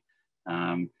day.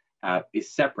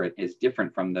 Is separate, is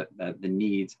different from the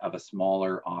needs of a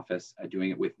smaller office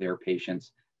doing it with their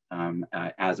patients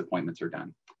as appointments are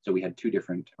done. So we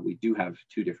do have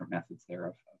 2 different methods there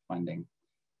of funding.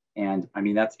 And I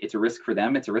mean, it's a risk for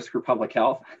them. It's a risk for public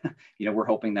health. We're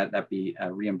hoping that be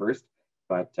reimbursed,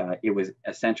 but it was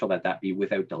essential that be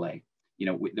without delay.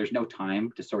 There's no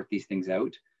time to sort these things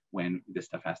out when this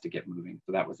stuff has to get moving.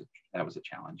 So that was a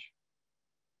challenge.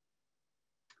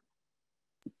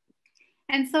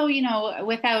 And so,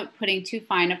 without putting too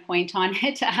fine a point on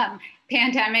it,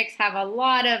 pandemics have a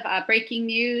lot of breaking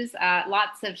news,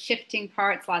 lots of shifting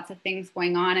parts, lots of things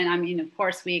going on. And I mean, of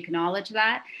course, we acknowledge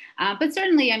that. But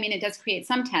certainly, I mean, it does create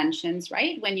some tensions,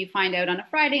 right? When you find out on a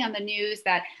Friday on the news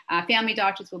that family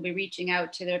doctors will be reaching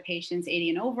out to their patients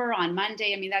 80 and over on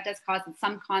Monday, I mean, that does cause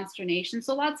some consternation.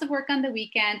 So lots of work on the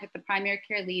weekend with the primary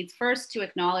care leads. First, to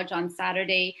acknowledge on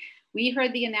Saturday, we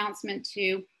heard the announcement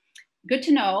too. Good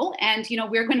to know. And,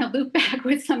 we're going to loop back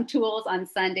with some tools on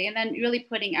Sunday, and then really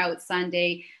putting out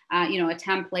Sunday, a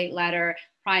template letter,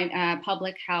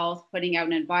 public health, putting out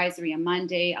an advisory on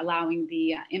Monday, allowing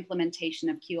the implementation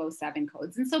of Q07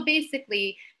 codes. And so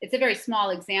basically, it's a very small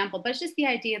example, but it's just the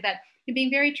idea that you're being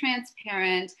very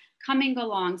transparent, coming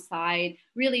alongside,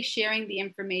 really sharing the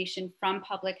information from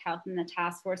public health and the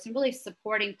task force, and really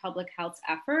supporting public health's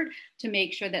effort to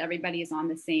make sure that everybody is on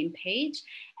the same page.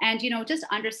 And, just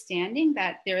understanding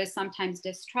that there is sometimes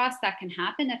distrust that can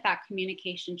happen if that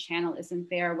communication channel isn't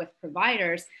there with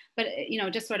providers, but,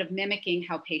 just sort of mimicking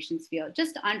how patients feel.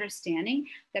 Just understanding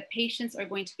that patients are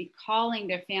going to be calling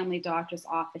their family doctor's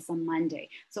office on Monday.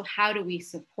 So how do we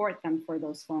support them for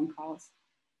those phone calls?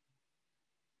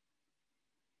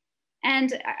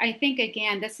 And I think,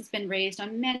 again, this has been raised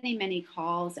on many, many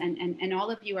calls, and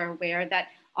all of you are aware that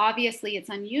obviously it's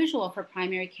unusual for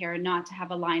primary care not to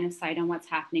have a line of sight on what's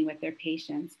happening with their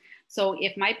patients. So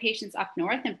if my patient's up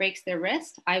north and breaks their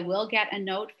wrist, I will get a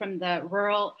note from the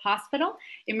rural hospital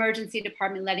emergency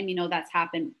department letting me know that's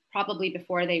happened probably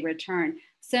before they return.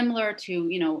 Similar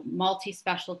to,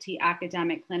 multi-specialty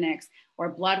academic clinics or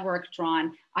blood work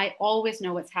drawn, I always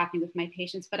know what's happening with my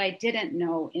patients, but I didn't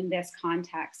know in this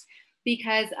context,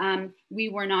 because we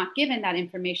were not given that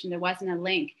information. There wasn't a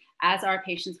link as our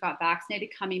patients got vaccinated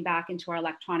coming back into our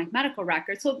electronic medical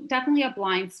records. So definitely a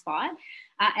blind spot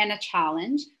and a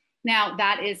challenge. Now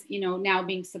that is, now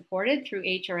being supported through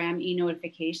HRM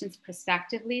e-notifications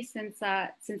prospectively since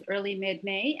early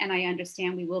mid-May. And I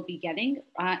understand we will be getting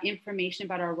information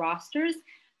about our rosters,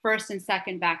 first and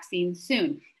second vaccines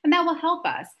soon. And that will help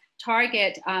us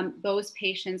target those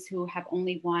patients who have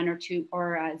only 1 or 2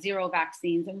 or 0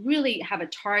 vaccines, and really have a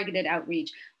targeted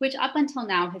outreach, which up until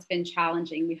now has been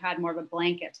challenging. We've had more of a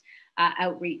blanket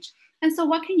outreach. And so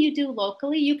what can you do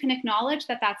locally? You can acknowledge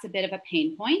that that's a bit of a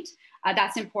pain point.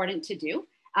 That's important to do,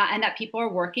 and that people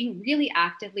are working really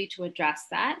actively to address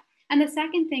that. And the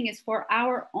second thing is for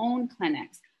our own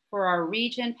clinics, for our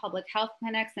region public health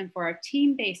clinics, and for our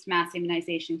team-based mass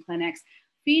immunization clinics,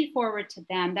 feed forward to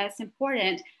them that it's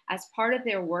important as part of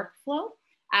their workflow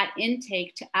at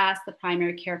intake to ask the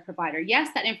primary care provider. Yes,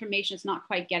 that information is not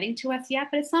quite getting to us yet,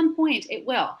 but at some point it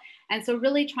will. And so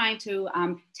really trying to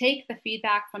take the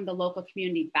feedback from the local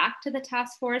community back to the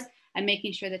task force and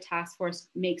making sure the task force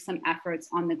makes some efforts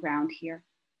on the ground here.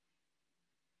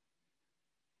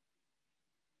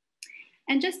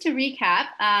 And just to recap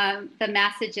the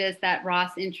messages that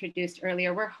Ross introduced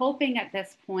earlier, we're hoping at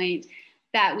this point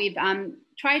that we've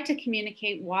tried to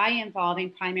communicate why involving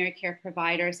primary care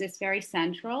providers is very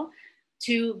central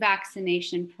to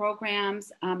vaccination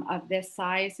programs of this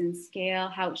size and scale,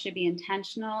 how it should be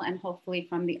intentional and hopefully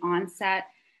from the onset,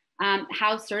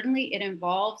 how certainly it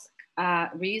involves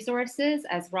resources,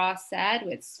 as Ross said,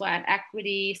 with sweat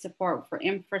equity, support for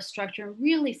infrastructure,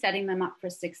 really setting them up for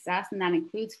success. And that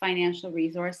includes financial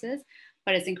resources,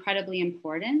 but it's incredibly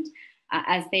important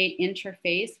as they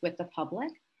interface with the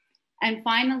public. And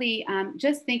finally,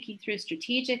 just thinking through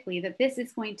strategically that this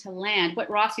is going to land,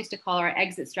 what Ross used to call our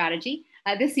exit strategy.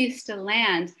 This used to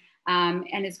land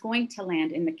and is going to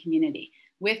land in the community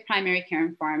with primary care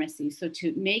and pharmacy. So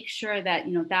to make sure that,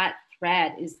 that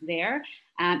thread is there,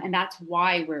 and that's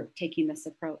why we're taking this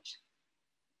approach.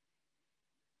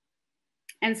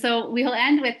 And so we'll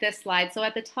end with this slide. So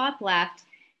at the top left,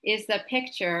 is the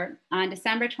picture on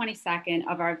December 22nd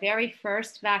of our very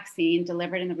first vaccine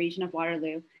delivered in the region of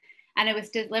Waterloo. And it was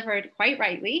delivered, quite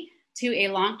rightly, to a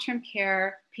long-term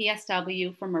care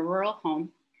PSW from a rural home.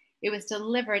 It was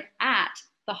delivered at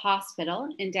the hospital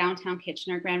in downtown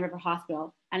Kitchener, Grand River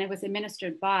Hospital, and it was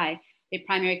administered by a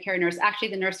primary care nurse, actually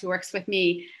the nurse who works with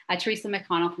me, Teresa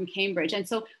McConnell from Cambridge. And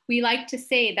so we like to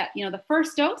say that, you know, the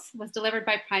first dose was delivered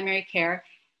by primary care,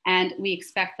 and we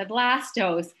expect the last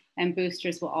dose and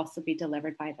boosters will also be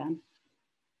delivered by them.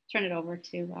 Turn it over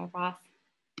to Ross.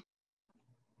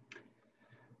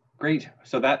 Great.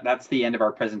 So that's the end of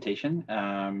our presentation,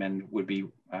 and would be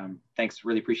thanks.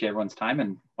 Really appreciate everyone's time,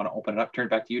 and want to open it up. Turn it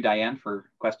back to you, Diane,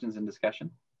 for questions and discussion.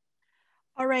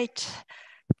 All right.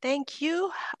 Thank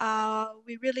you.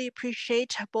 We really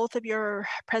appreciate both of your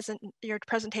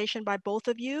presentation by both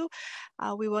of you.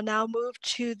 We will now move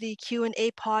to the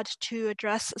Q&A pod to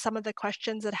address some of the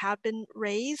questions that have been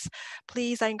raised.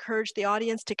 Please, I encourage the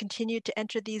audience to continue to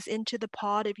enter these into the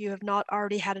pod if you have not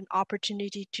already had an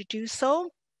opportunity to do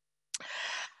so.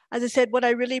 As I said, what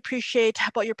I really appreciate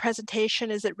about your presentation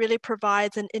is it really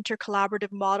provides an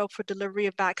intercollaborative model for delivery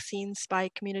of vaccines by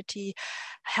community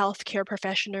healthcare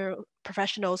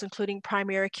professionals, including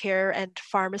primary care and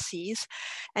pharmacies.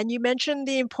 And you mentioned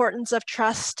the importance of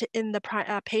trust in the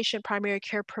patient primary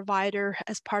care provider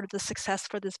as part of the success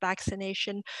for this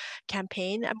vaccination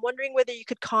campaign. I'm wondering whether you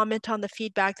could comment on the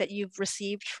feedback that you've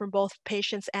received from both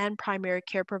patients and primary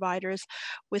care providers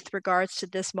with regards to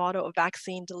this model of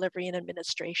vaccine delivery and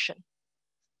administration.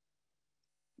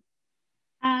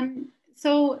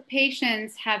 So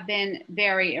patients have been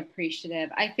very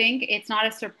appreciative. I think it's not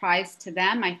a surprise to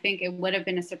them. I think it would have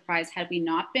been a surprise had we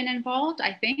not been involved,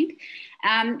 I think.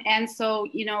 And so,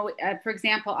 you know, for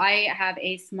example, I have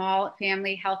a small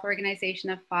family health organization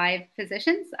of 5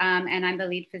 physicians, and I'm the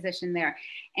lead physician there.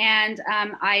 And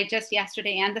I just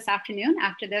yesterday and this afternoon,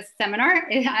 after this seminar,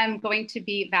 I'm going to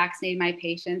be vaccinating my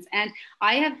patients. And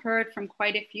I have heard from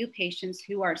quite a few patients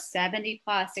who are 70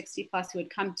 plus, 60 plus, who had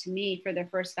come to me for their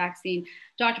first vaccine.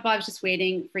 Dr. Ball, I was just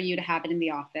waiting for you to have it in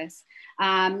the office.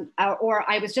 Or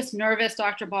I was just nervous,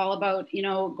 Dr. Ball, about, you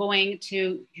know, going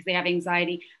to, because they have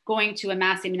anxiety, going to a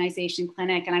mass immunization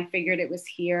clinic, and I figured it was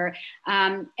here.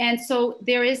 And so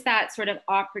there is that sort of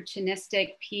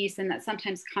opportunistic piece and that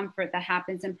sometimes comfort that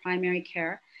happens in primary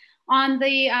care. On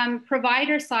the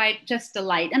provider side, just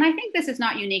delight. And I think this is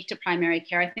not unique to primary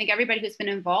care. I think everybody who's been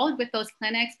involved with those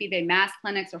clinics, be they mass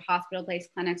clinics or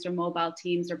hospital-based clinics or mobile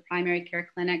teams or primary care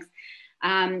clinics,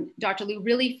 Dr. Liu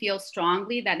really feels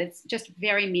strongly that it's just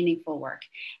very meaningful work.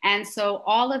 And so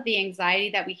all of the anxiety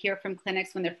that we hear from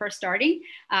clinics when they're first starting,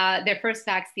 their first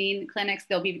vaccine clinics,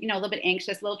 they'll be, you know, a little bit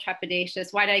anxious, a little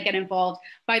trepidatious. Why did I get involved?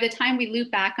 By the time we loop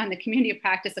back on the community of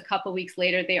practice a couple of weeks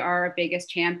later, they are our biggest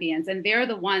champions. And they're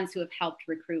the ones who have helped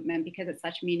recruitment because it's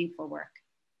such meaningful work.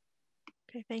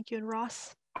 Okay, thank you. And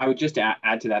Ross? I would just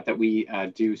add to that we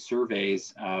do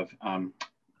surveys of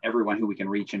everyone who we can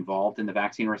reach involved in the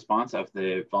vaccine response, of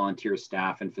the volunteers,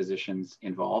 staff, and physicians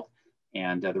involved.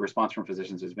 And the response from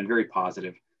physicians has been very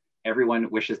positive. Everyone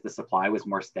wishes the supply was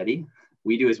more steady.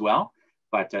 We do as well,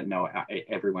 but no,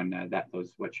 everyone,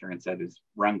 what Sharon said is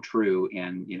rung true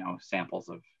in, you know, samples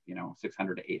of, you know,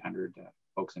 600 to 800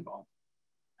 folks involved.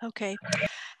 Okay.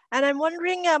 And I'm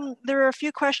wondering, there are a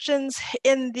few questions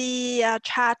in the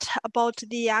chat about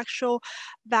the actual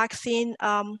vaccine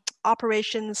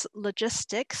operations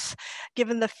logistics,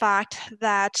 given the fact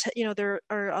that, you know, there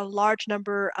are a large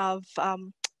number of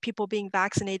people being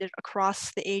vaccinated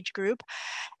across the age group.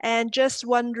 And just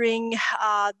wondering,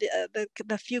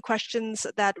 the few questions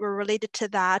that were related to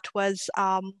that was,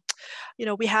 you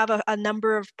know, we have a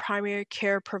number of primary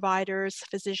care providers,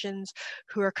 physicians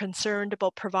who are concerned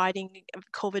about providing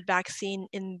COVID vaccine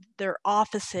in their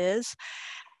offices.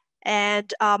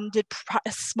 And did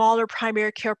smaller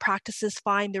primary care practices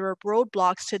find there were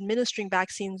roadblocks to administering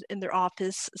vaccines in their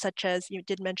office, such as you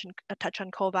did mention a touch on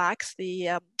COVAX,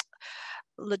 the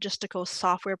logistical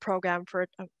software program for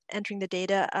entering the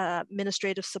data,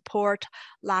 administrative support,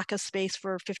 lack of space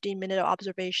for 15-minute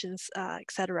observations,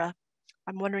 etc.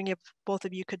 I'm wondering if both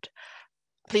of you could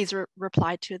please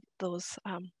reply to those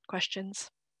questions.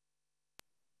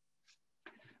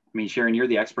 I mean, Sharon, you're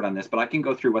the expert on this, but I can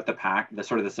go through what the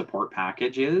sort of the support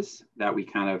package is that we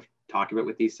kind of talk about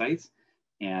with these sites.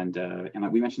 And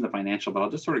we mentioned the financial, but I'll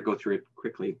just sort of go through it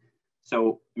quickly.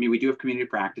 So, I mean, we do have community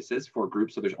practices for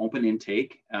groups. So there's open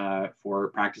intake for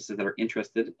practices that are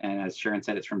interested. And as Sharon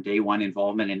said, it's from day one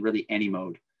involvement in really any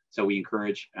mode. So we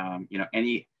encourage, you know,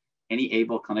 any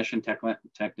able clinician,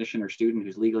 technician, or student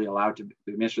who's legally allowed to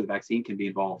administer the vaccine can be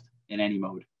involved in any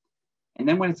mode. And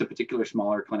then when it's a particular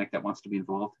smaller clinic that wants to be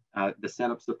involved, the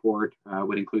setup support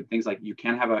would include things like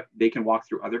they can walk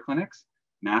through other clinics,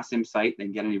 MassIM site, they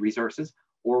can get any resources,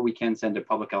 or we can send a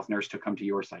public health nurse to come to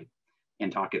your site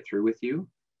and talk it through with you.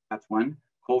 That's one.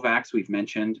 COVAX, we've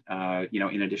mentioned,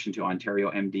 in addition to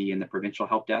Ontario MD and the provincial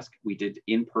help desk, we did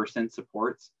in-person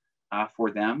supports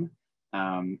for them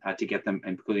to get them,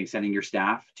 including sending your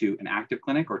staff to an active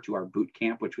clinic or to our boot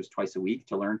camp, which was twice a week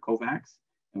to learn COVAX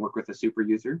and work with a super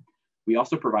user. We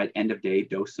also provide end of day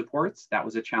dose supports. That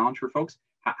was a challenge for folks.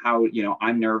 How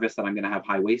I'm nervous that I'm going to have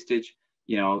high wastage.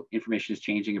 Information is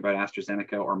changing about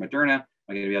AstraZeneca or Moderna. Am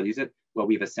I going to be able to use it? Well,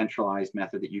 we have a centralized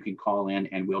method that you can call in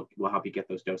and we'll help you get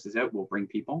those doses out. We'll bring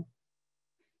people.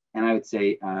 And I would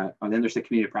say, and then there's the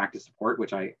community practice support,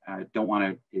 which I don't want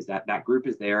to, is that group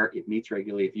is there. It meets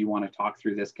regularly. If you want to talk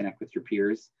through this, connect with your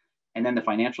peers. And then the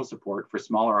financial support for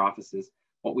smaller offices,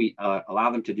 what we allow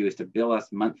them to do is to bill us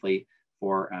monthly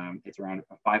for, it's around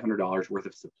 $500 worth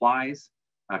of supplies,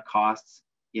 costs.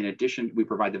 In addition, we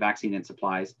provide the vaccine and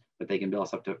supplies, but they can bill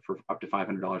us up to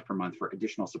 $500 per month for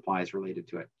additional supplies related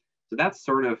to it. So that's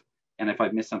sort of, and if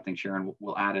I've missed something, Sharon,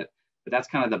 we'll add it. But that's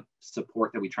kind of the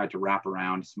support that we tried to wrap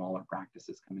around smaller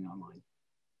practices coming online.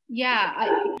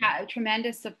 Yeah,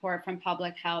 tremendous support from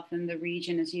public health in the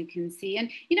region, as you can see. And,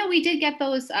 we did get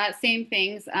those same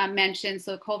things mentioned.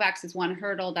 So COVAX is one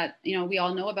hurdle that, we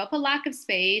all know about, but lack of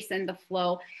space and the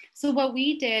flow. So what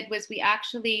we did was we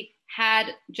actually had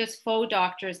just faux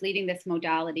doctors leading this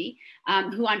modality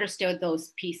who understood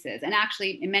those pieces and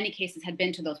actually in many cases had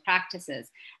been to those practices.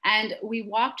 And we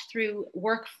walked through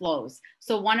workflows.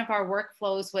 So one of our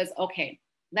workflows was, okay,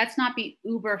 let's not be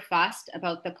uber fussed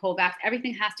about the COVAX.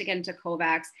 Everything has to get into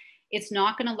COVAX. It's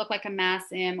not going to look like a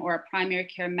MassIM or a primary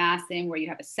care MassIM where you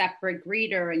have a separate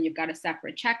greeter and you've got a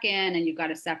separate check-in and you've got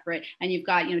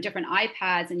different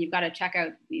iPads and you've got to check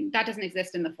out. That doesn't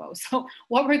exist in the flow. So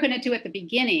what we're going to do at the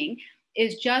beginning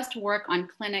is just work on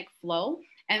clinic flow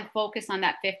and focus on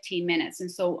that 15 minutes. And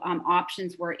so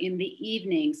options were in the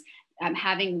evenings,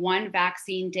 having one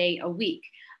vaccine day a week.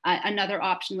 Another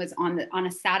option was on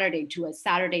a Saturday, to a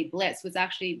Saturday blitz, was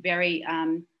actually very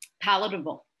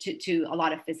palatable to a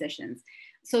lot of physicians.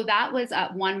 So that was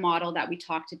one model that we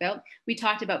talked about. We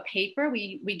talked about paper.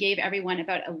 We gave everyone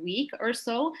about a week or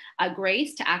so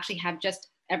grace to actually have just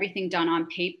everything done on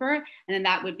paper. And then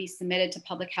that would be submitted to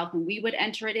public health and we would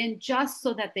enter it in just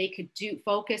so that they could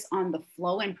focus on the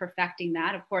flow and perfecting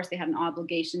that. Of course, they had an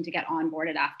obligation to get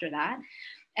onboarded after that.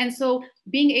 And so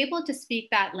being able to speak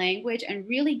that language and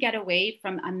really get away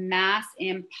from a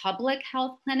MassIM public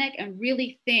health clinic and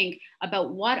really think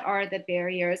about what are the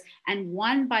barriers. And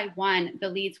one by one, the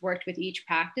leads worked with each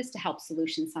practice to help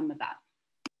solution some of that.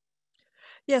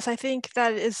 Yes, I think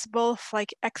that is both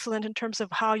excellent in terms of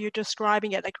how you're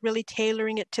describing it, really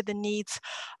tailoring it to the needs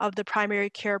of the primary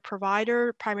care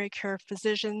provider, primary care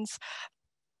physicians,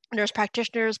 nurse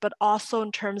practitioners, but also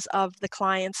in terms of the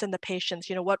clients and the patients,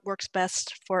 what works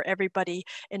best for everybody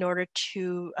in order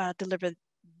to deliver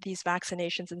these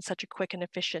vaccinations in such a quick and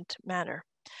efficient manner.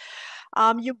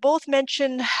 You both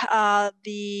mentioned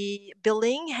the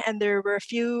billing, and there were a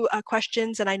few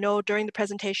questions, and I know during the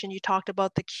presentation you talked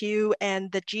about the Q and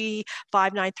the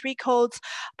G593 codes,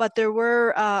 but there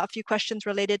were a few questions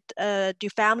related, do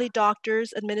family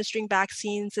doctors administering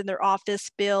vaccines in their office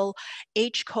bill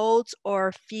H codes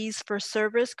or fees for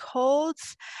service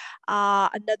codes?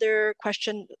 Another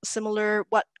question similar,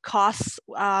 what costs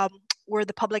were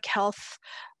the public health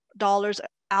dollars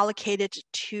allocated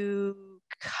to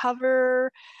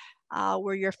cover?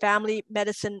 Were your family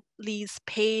medicine leads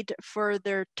paid for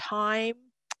their time?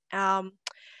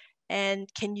 And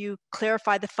can you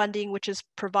clarify the funding which is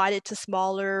provided to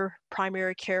smaller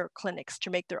primary care clinics to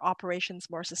make their operations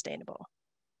more sustainable?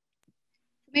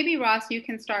 Maybe Ross, you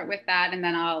can start with that and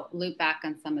then I'll loop back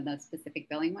on some of those specific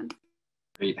billing ones.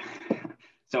 Great.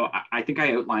 So I think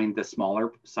I outlined the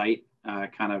smaller site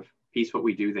kind of piece, what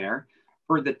we do there.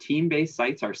 For the team-based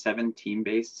sites, our 7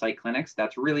 team-based site clinics,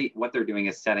 that's really what they're doing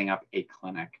is setting up a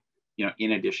clinic.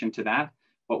 In addition to that,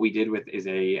 what we did is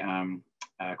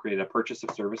created a purchase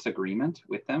of service agreement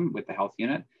with them, with the health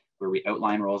unit, where we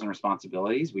outline roles and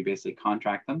responsibilities. We basically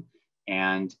contract them,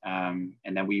 and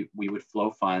then we would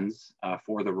flow funds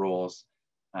for the roles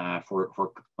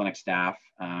for clinic staff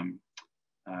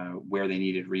where they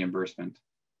needed reimbursement.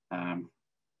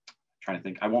 Trying to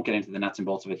think, I won't get into the nuts and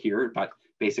bolts of it here, but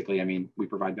basically, we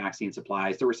provide vaccine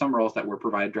supplies. There were some roles that were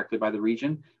provided directly by the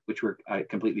region, which were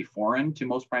completely foreign to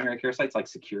most primary care sites, like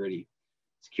security.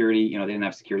 Security, they didn't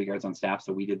have security guards on staff,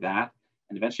 so we did that.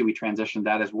 And eventually we transitioned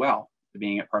that as well to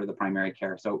being a part of the primary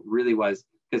care. So it really was,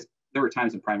 because there were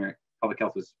times in primary public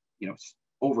health was,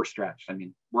 overstretched. I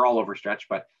mean, we're all overstretched,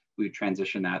 but we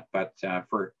transition that. But so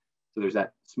there's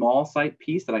that small site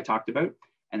piece that I talked about.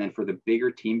 And then for the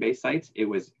bigger team-based sites, it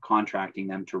was contracting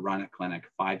them to run a clinic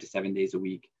 5 to 7 days a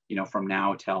week, you know, from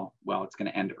now till, well, it's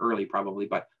going to end early probably,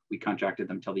 but we contracted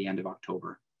them till the end of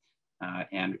October.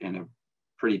 And a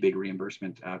pretty big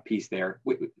reimbursement piece there.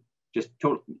 Just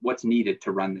total, what's needed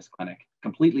to run this clinic,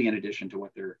 completely in addition to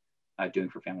what they're doing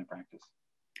for family practice.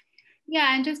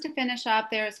 Yeah, and just to finish up,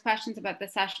 there's questions about the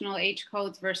sessional H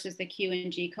codes versus the Q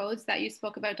and G codes that you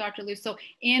spoke about, Dr. Liu. So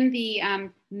in the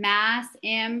mass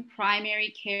M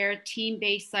primary care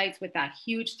team-based sites with that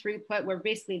huge throughput, where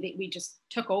basically we just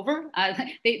took over,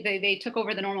 they took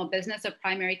over the normal business of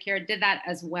primary care, did that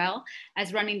as well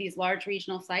as running these large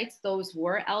regional sites. Those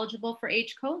were eligible for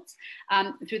H codes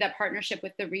through that partnership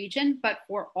with the region. But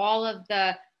for all of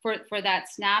the for that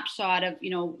snapshot of, you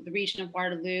know, the region of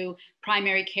Waterloo,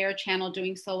 primary care channel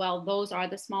doing so well, those are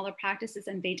the smaller practices,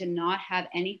 and they did not have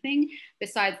anything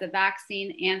besides the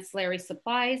vaccine ancillary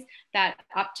supplies, that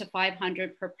up to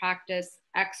 500 per practice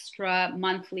extra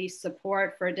monthly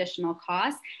support for additional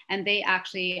costs, and they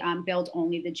actually billed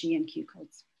only the G and Q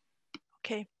codes.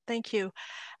 Okay, thank you.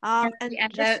 And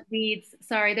the leads,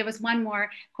 sorry, there was one more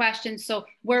question. So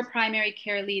were primary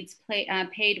care leads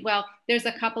paid? Well, there's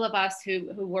a couple of us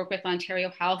who work with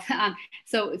Ontario Health.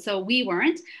 So we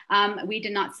weren't. We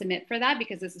did not submit for that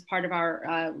because this is part of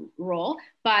our role.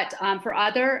 But for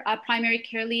other primary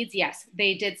care leads, yes,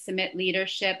 they did submit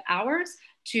leadership hours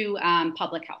to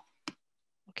public health.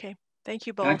 Okay, thank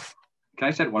you both. Can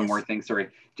I say one more thing? Sorry,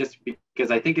 just because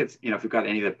I think it's, you know, if we've got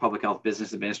any of the public health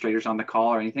business administrators on the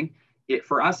call or anything,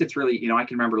 for us, it's really, you know, I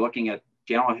can remember looking at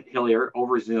Janelle Hillier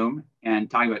over Zoom and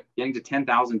talking about getting to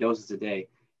 10,000 doses a day.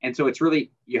 And so it's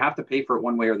really, you have to pay for it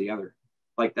one way or the other.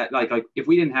 Like that, like if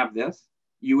we didn't have this,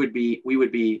 we would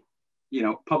be, you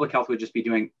know, public health would just be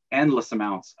doing endless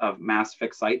amounts of mass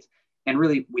fixed sites. And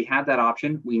really, we had that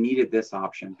option. We needed this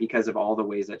option because of all the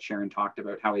ways that Sharon talked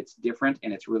about how it's different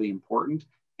and it's really important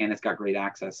and it's got great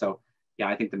access. So yeah,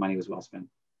 I think the money was well spent.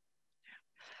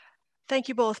 Thank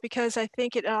you both, because I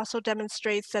think it also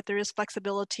demonstrates that there is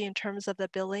flexibility in terms of the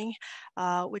billing,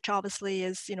 which obviously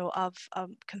is, you know, of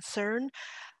concern.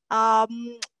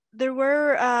 There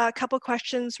were a couple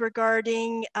questions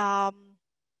regarding like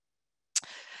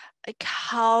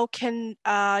how can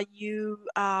you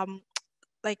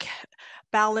like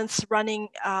balance running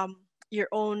your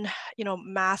own, you know,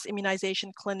 mass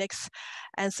immunization clinics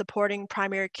and supporting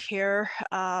primary care,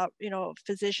 you know,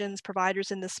 physicians,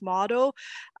 providers in this model.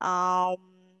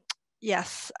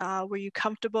 Yes, were you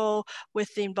comfortable with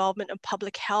the involvement of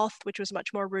public health, which was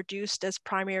much more reduced as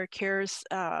primary cares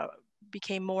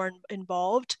became more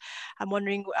involved? I'm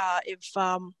wondering if,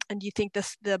 and do you think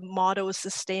the model is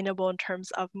sustainable in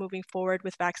terms of moving forward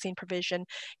with vaccine provision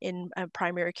in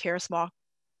primary care small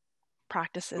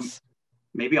practices?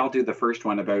 Maybe I'll do the first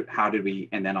one about how did we,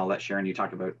 and then I'll let Sharon, you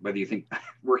talk about whether you think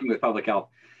working with public health.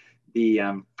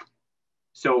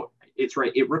 So it's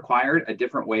right, it required a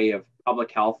different way of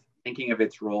public health thinking of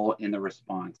its role in the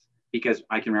response, because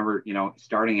I can remember, you know,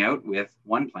 starting out with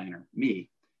one planner, me,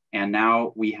 and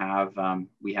now we have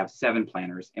 7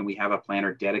 planners, and we have a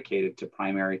planner dedicated to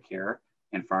primary care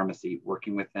and pharmacy,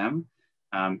 working with them.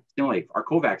 Similarly, our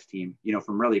COVAX team, you know,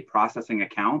 from really processing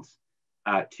accounts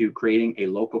to creating a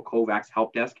local COVAX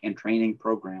help desk and training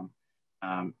program,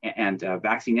 and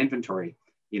vaccine inventory.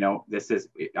 You know, this is,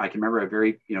 I can remember a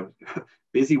very, you know,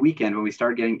 busy weekend when we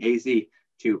started getting AZ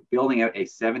to building out a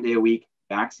 7-day-a-week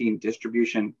vaccine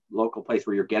distribution local place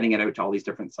where you're getting it out to all these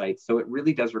different sites. So it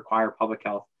really does require public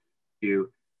health to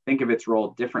think of its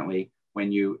role differently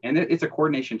when you, and it's a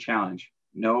coordination challenge,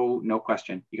 no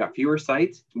question. You got fewer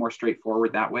sites, it's more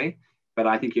straightforward that way, but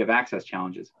I think you have access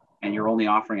challenges and you're only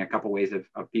offering a couple ways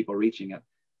of people reaching it.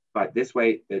 But this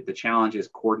way, the challenge is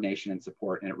coordination and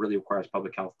support, and it really requires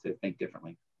public health to think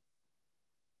differently.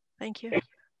 Thank you.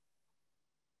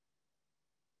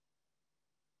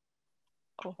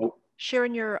 Oh.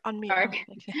 Sharon, you're unmuted.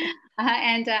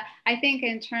 And I think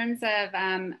in terms of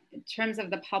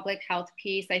the public health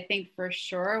piece, I think for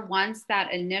sure once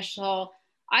that initial,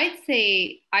 I'd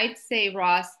say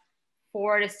Ross,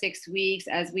 4 to 6 weeks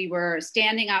as we were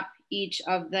standing up each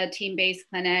of the team-based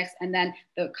clinics, and then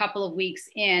the couple of weeks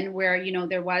in where, you know,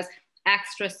 there was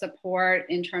extra support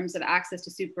in terms of access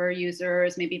to super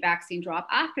users, maybe vaccine drop.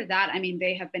 After that, I mean,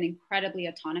 they have been incredibly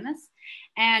autonomous.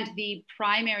 And the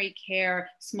primary care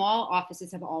small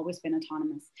offices have always been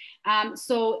autonomous.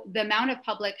 So the amount of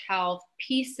public health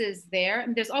pieces there,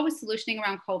 there's always solutioning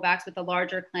around COVAX with the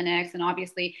larger clinics. And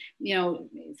obviously, you know,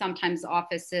 sometimes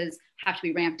offices have to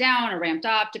be ramped down or ramped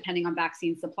up depending on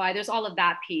vaccine supply. There's all of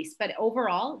that piece. But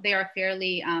overall, they are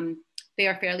fairly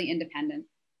independent.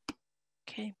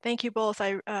 Okay, thank you both.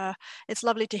 It's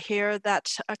lovely to hear that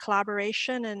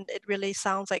collaboration, and it really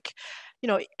sounds like, you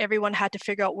know, everyone had to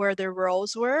figure out where their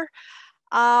roles were.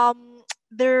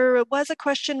 There was a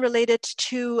question related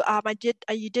to,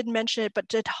 you did mention it, but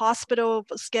did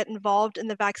hospitals get involved in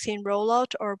the vaccine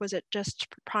rollout, or was it just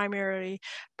primary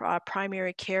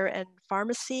care and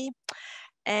pharmacy?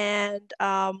 And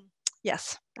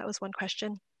yes, that was one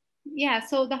question. Yeah,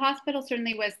 so the hospital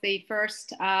certainly was the first,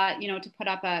 to put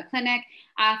up a clinic.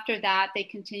 After that, they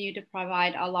continued to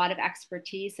provide a lot of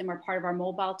expertise and were part of our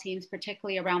mobile teams,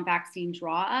 particularly around vaccine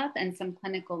draw up and some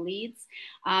clinical leads.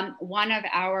 One of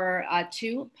our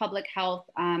two public health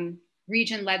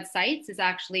region-led sites is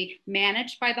actually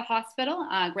managed by the hospital,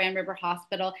 Grand River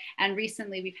Hospital. And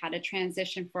recently we've had a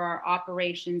transition for our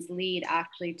operations lead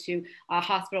actually to a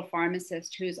hospital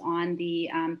pharmacist who's on the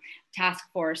task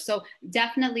force. So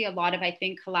definitely a lot of, I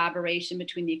think, collaboration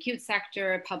between the acute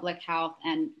sector, public health,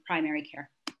 and primary care.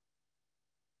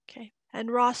 Okay. And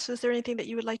Ross, is there anything that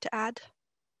you would like to add?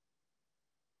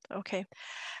 Okay.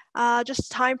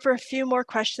 Just time for a few more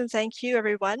questions. Thank you,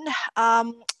 everyone.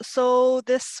 So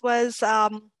this was,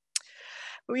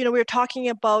 we were talking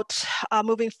about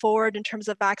moving forward in terms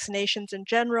of vaccinations in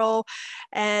general,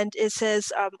 and it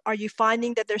says, are you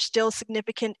finding that there's still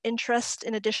significant interest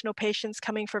in additional patients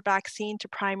coming for vaccine to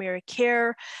primary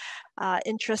care?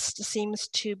 Interest seems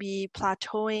to be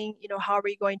plateauing. How are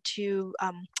we going to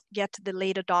get the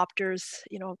late adopters,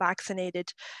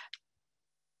 vaccinated?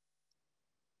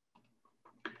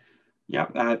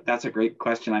 Yeah, that's a great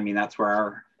question. I mean, that's where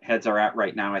our heads are at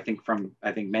right now. I think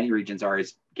many regions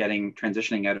is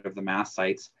transitioning out of the mass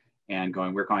sites and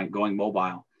going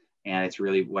mobile. And it's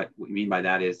really what we mean by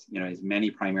that is, as many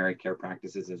primary care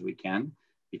practices as we can,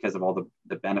 because of all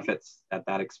the benefits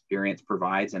that experience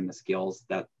provides and the skills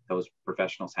that those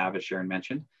professionals have, as Sharon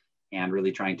mentioned, and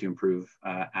really trying to improve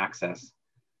access.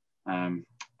 I'm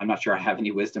not sure I have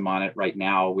any wisdom on it right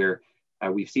now.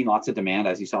 We've seen lots of demand,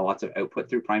 as you saw, lots of output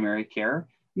through primary care.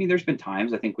 I mean, there's been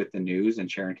times, I think, with the news, and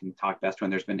Sharon can talk best, when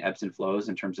there's been ebbs and flows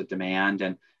in terms of demand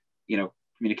and,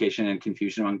 communication and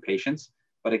confusion among patients.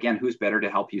 But again, who's better to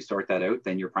help you sort that out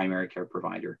than your primary care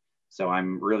provider? So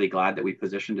I'm really glad that we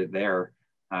positioned it there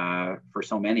for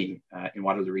so many in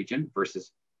Waterloo Region,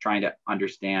 versus trying to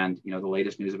understand, the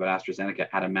latest news about AstraZeneca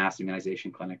at a mass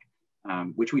immunization clinic,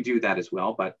 which we do that as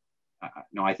well. But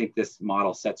no, I think this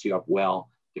model sets you up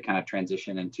well to kind of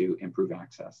transition and to improve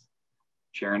access.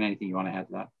 Sharon, anything you want to add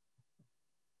to that?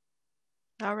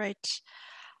 All right.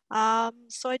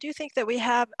 So I do think that we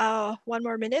have 1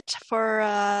 more minute for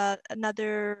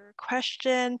another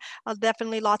question.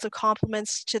 Definitely lots of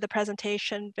compliments to the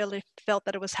presentation. Really felt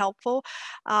that it was helpful.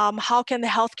 How can the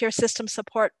healthcare system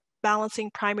support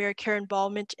balancing primary care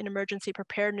involvement in emergency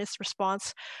preparedness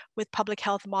response with public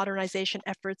health modernization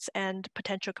efforts and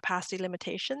potential capacity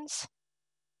limitations?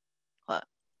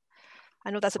 I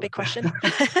know that's a big question.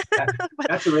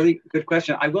 That's a really good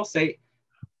question. I will say,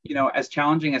 as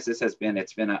challenging as this has been,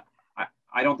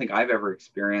 I don't think I've ever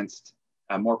experienced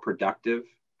a more productive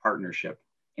partnership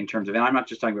in terms of, and I'm not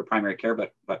just talking about primary care,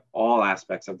 but all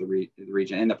aspects of the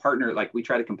region. And the partner, like, we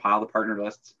try to compile the partner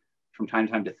lists from time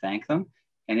to time to thank them,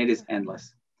 and it is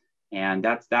endless. And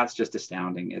that's just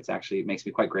astounding. It makes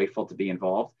me quite grateful to be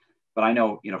involved. But I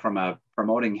know, from a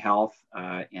promoting health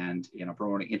and,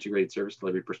 promoting integrated service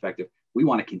delivery perspective, we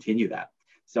want to continue that.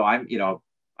 So I know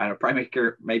primary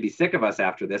care may be sick of us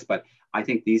after this, but I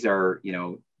think these are,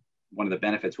 one of the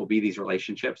benefits will be these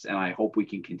relationships. And I hope we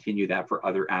can continue that for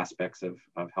other aspects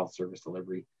of health service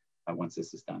delivery once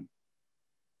this is done.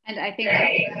 And I think,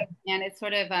 and it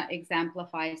sort of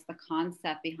exemplifies the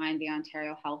concept behind the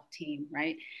Ontario Health Team,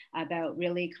 right? About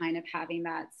really kind of having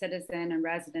that citizen and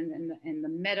resident in the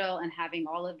middle, and having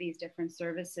all of these different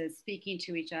services speaking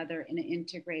to each other in an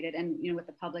integrated, and with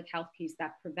the public health piece,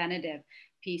 that preventative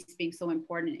piece being so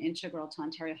important and integral to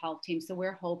Ontario Health Team. So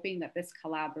we're hoping that this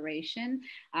collaboration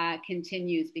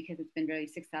continues, because it's been really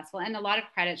successful. And a lot of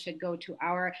credit should go to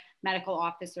our medical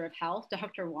officer of health,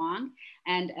 Dr. Wong,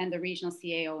 and the regional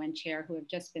CAO and chair, who have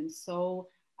just been so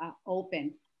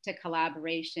open to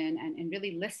collaboration and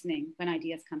really listening when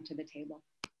ideas come to the table.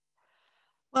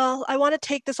 Well, I want to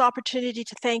take this opportunity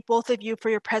to thank both of you for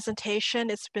your presentation.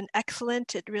 It's been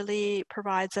excellent. It really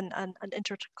provides an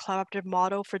intercollaborative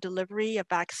model for delivery of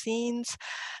vaccines.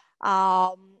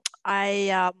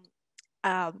 I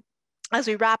As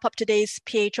we wrap up today's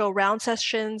PHO round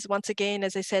sessions, once again,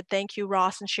 as I said, thank you,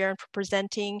 Ross and Sharon, for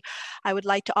presenting. I would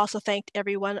like to also thank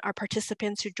everyone, our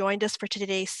participants who joined us for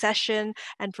today's session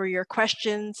and for your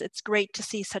questions. It's great to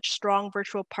see such strong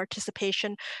virtual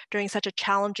participation during such a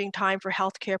challenging time for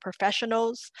healthcare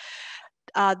professionals.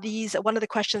 One of the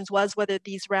questions was whether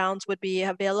these rounds would be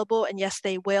available, and yes,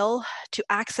 they will. To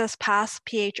access past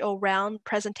PHO round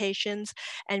presentations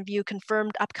and view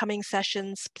confirmed upcoming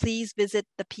sessions, please visit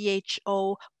the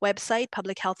PHO website,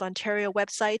 Public Health Ontario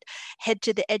website, head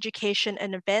to the Education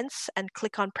and Events and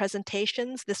click on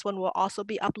Presentations. This one will also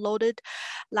be uploaded.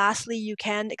 Lastly, you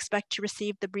can expect to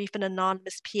receive the brief and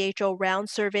anonymous PHO round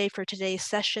survey for today's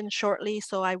session shortly,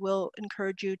 so I will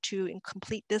encourage you to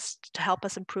complete this to help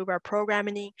us improve our programming.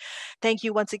 Thank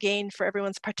you once again for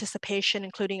everyone's participation,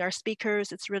 including our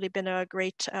speakers. It's really been a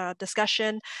great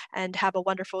discussion, and have a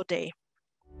wonderful day.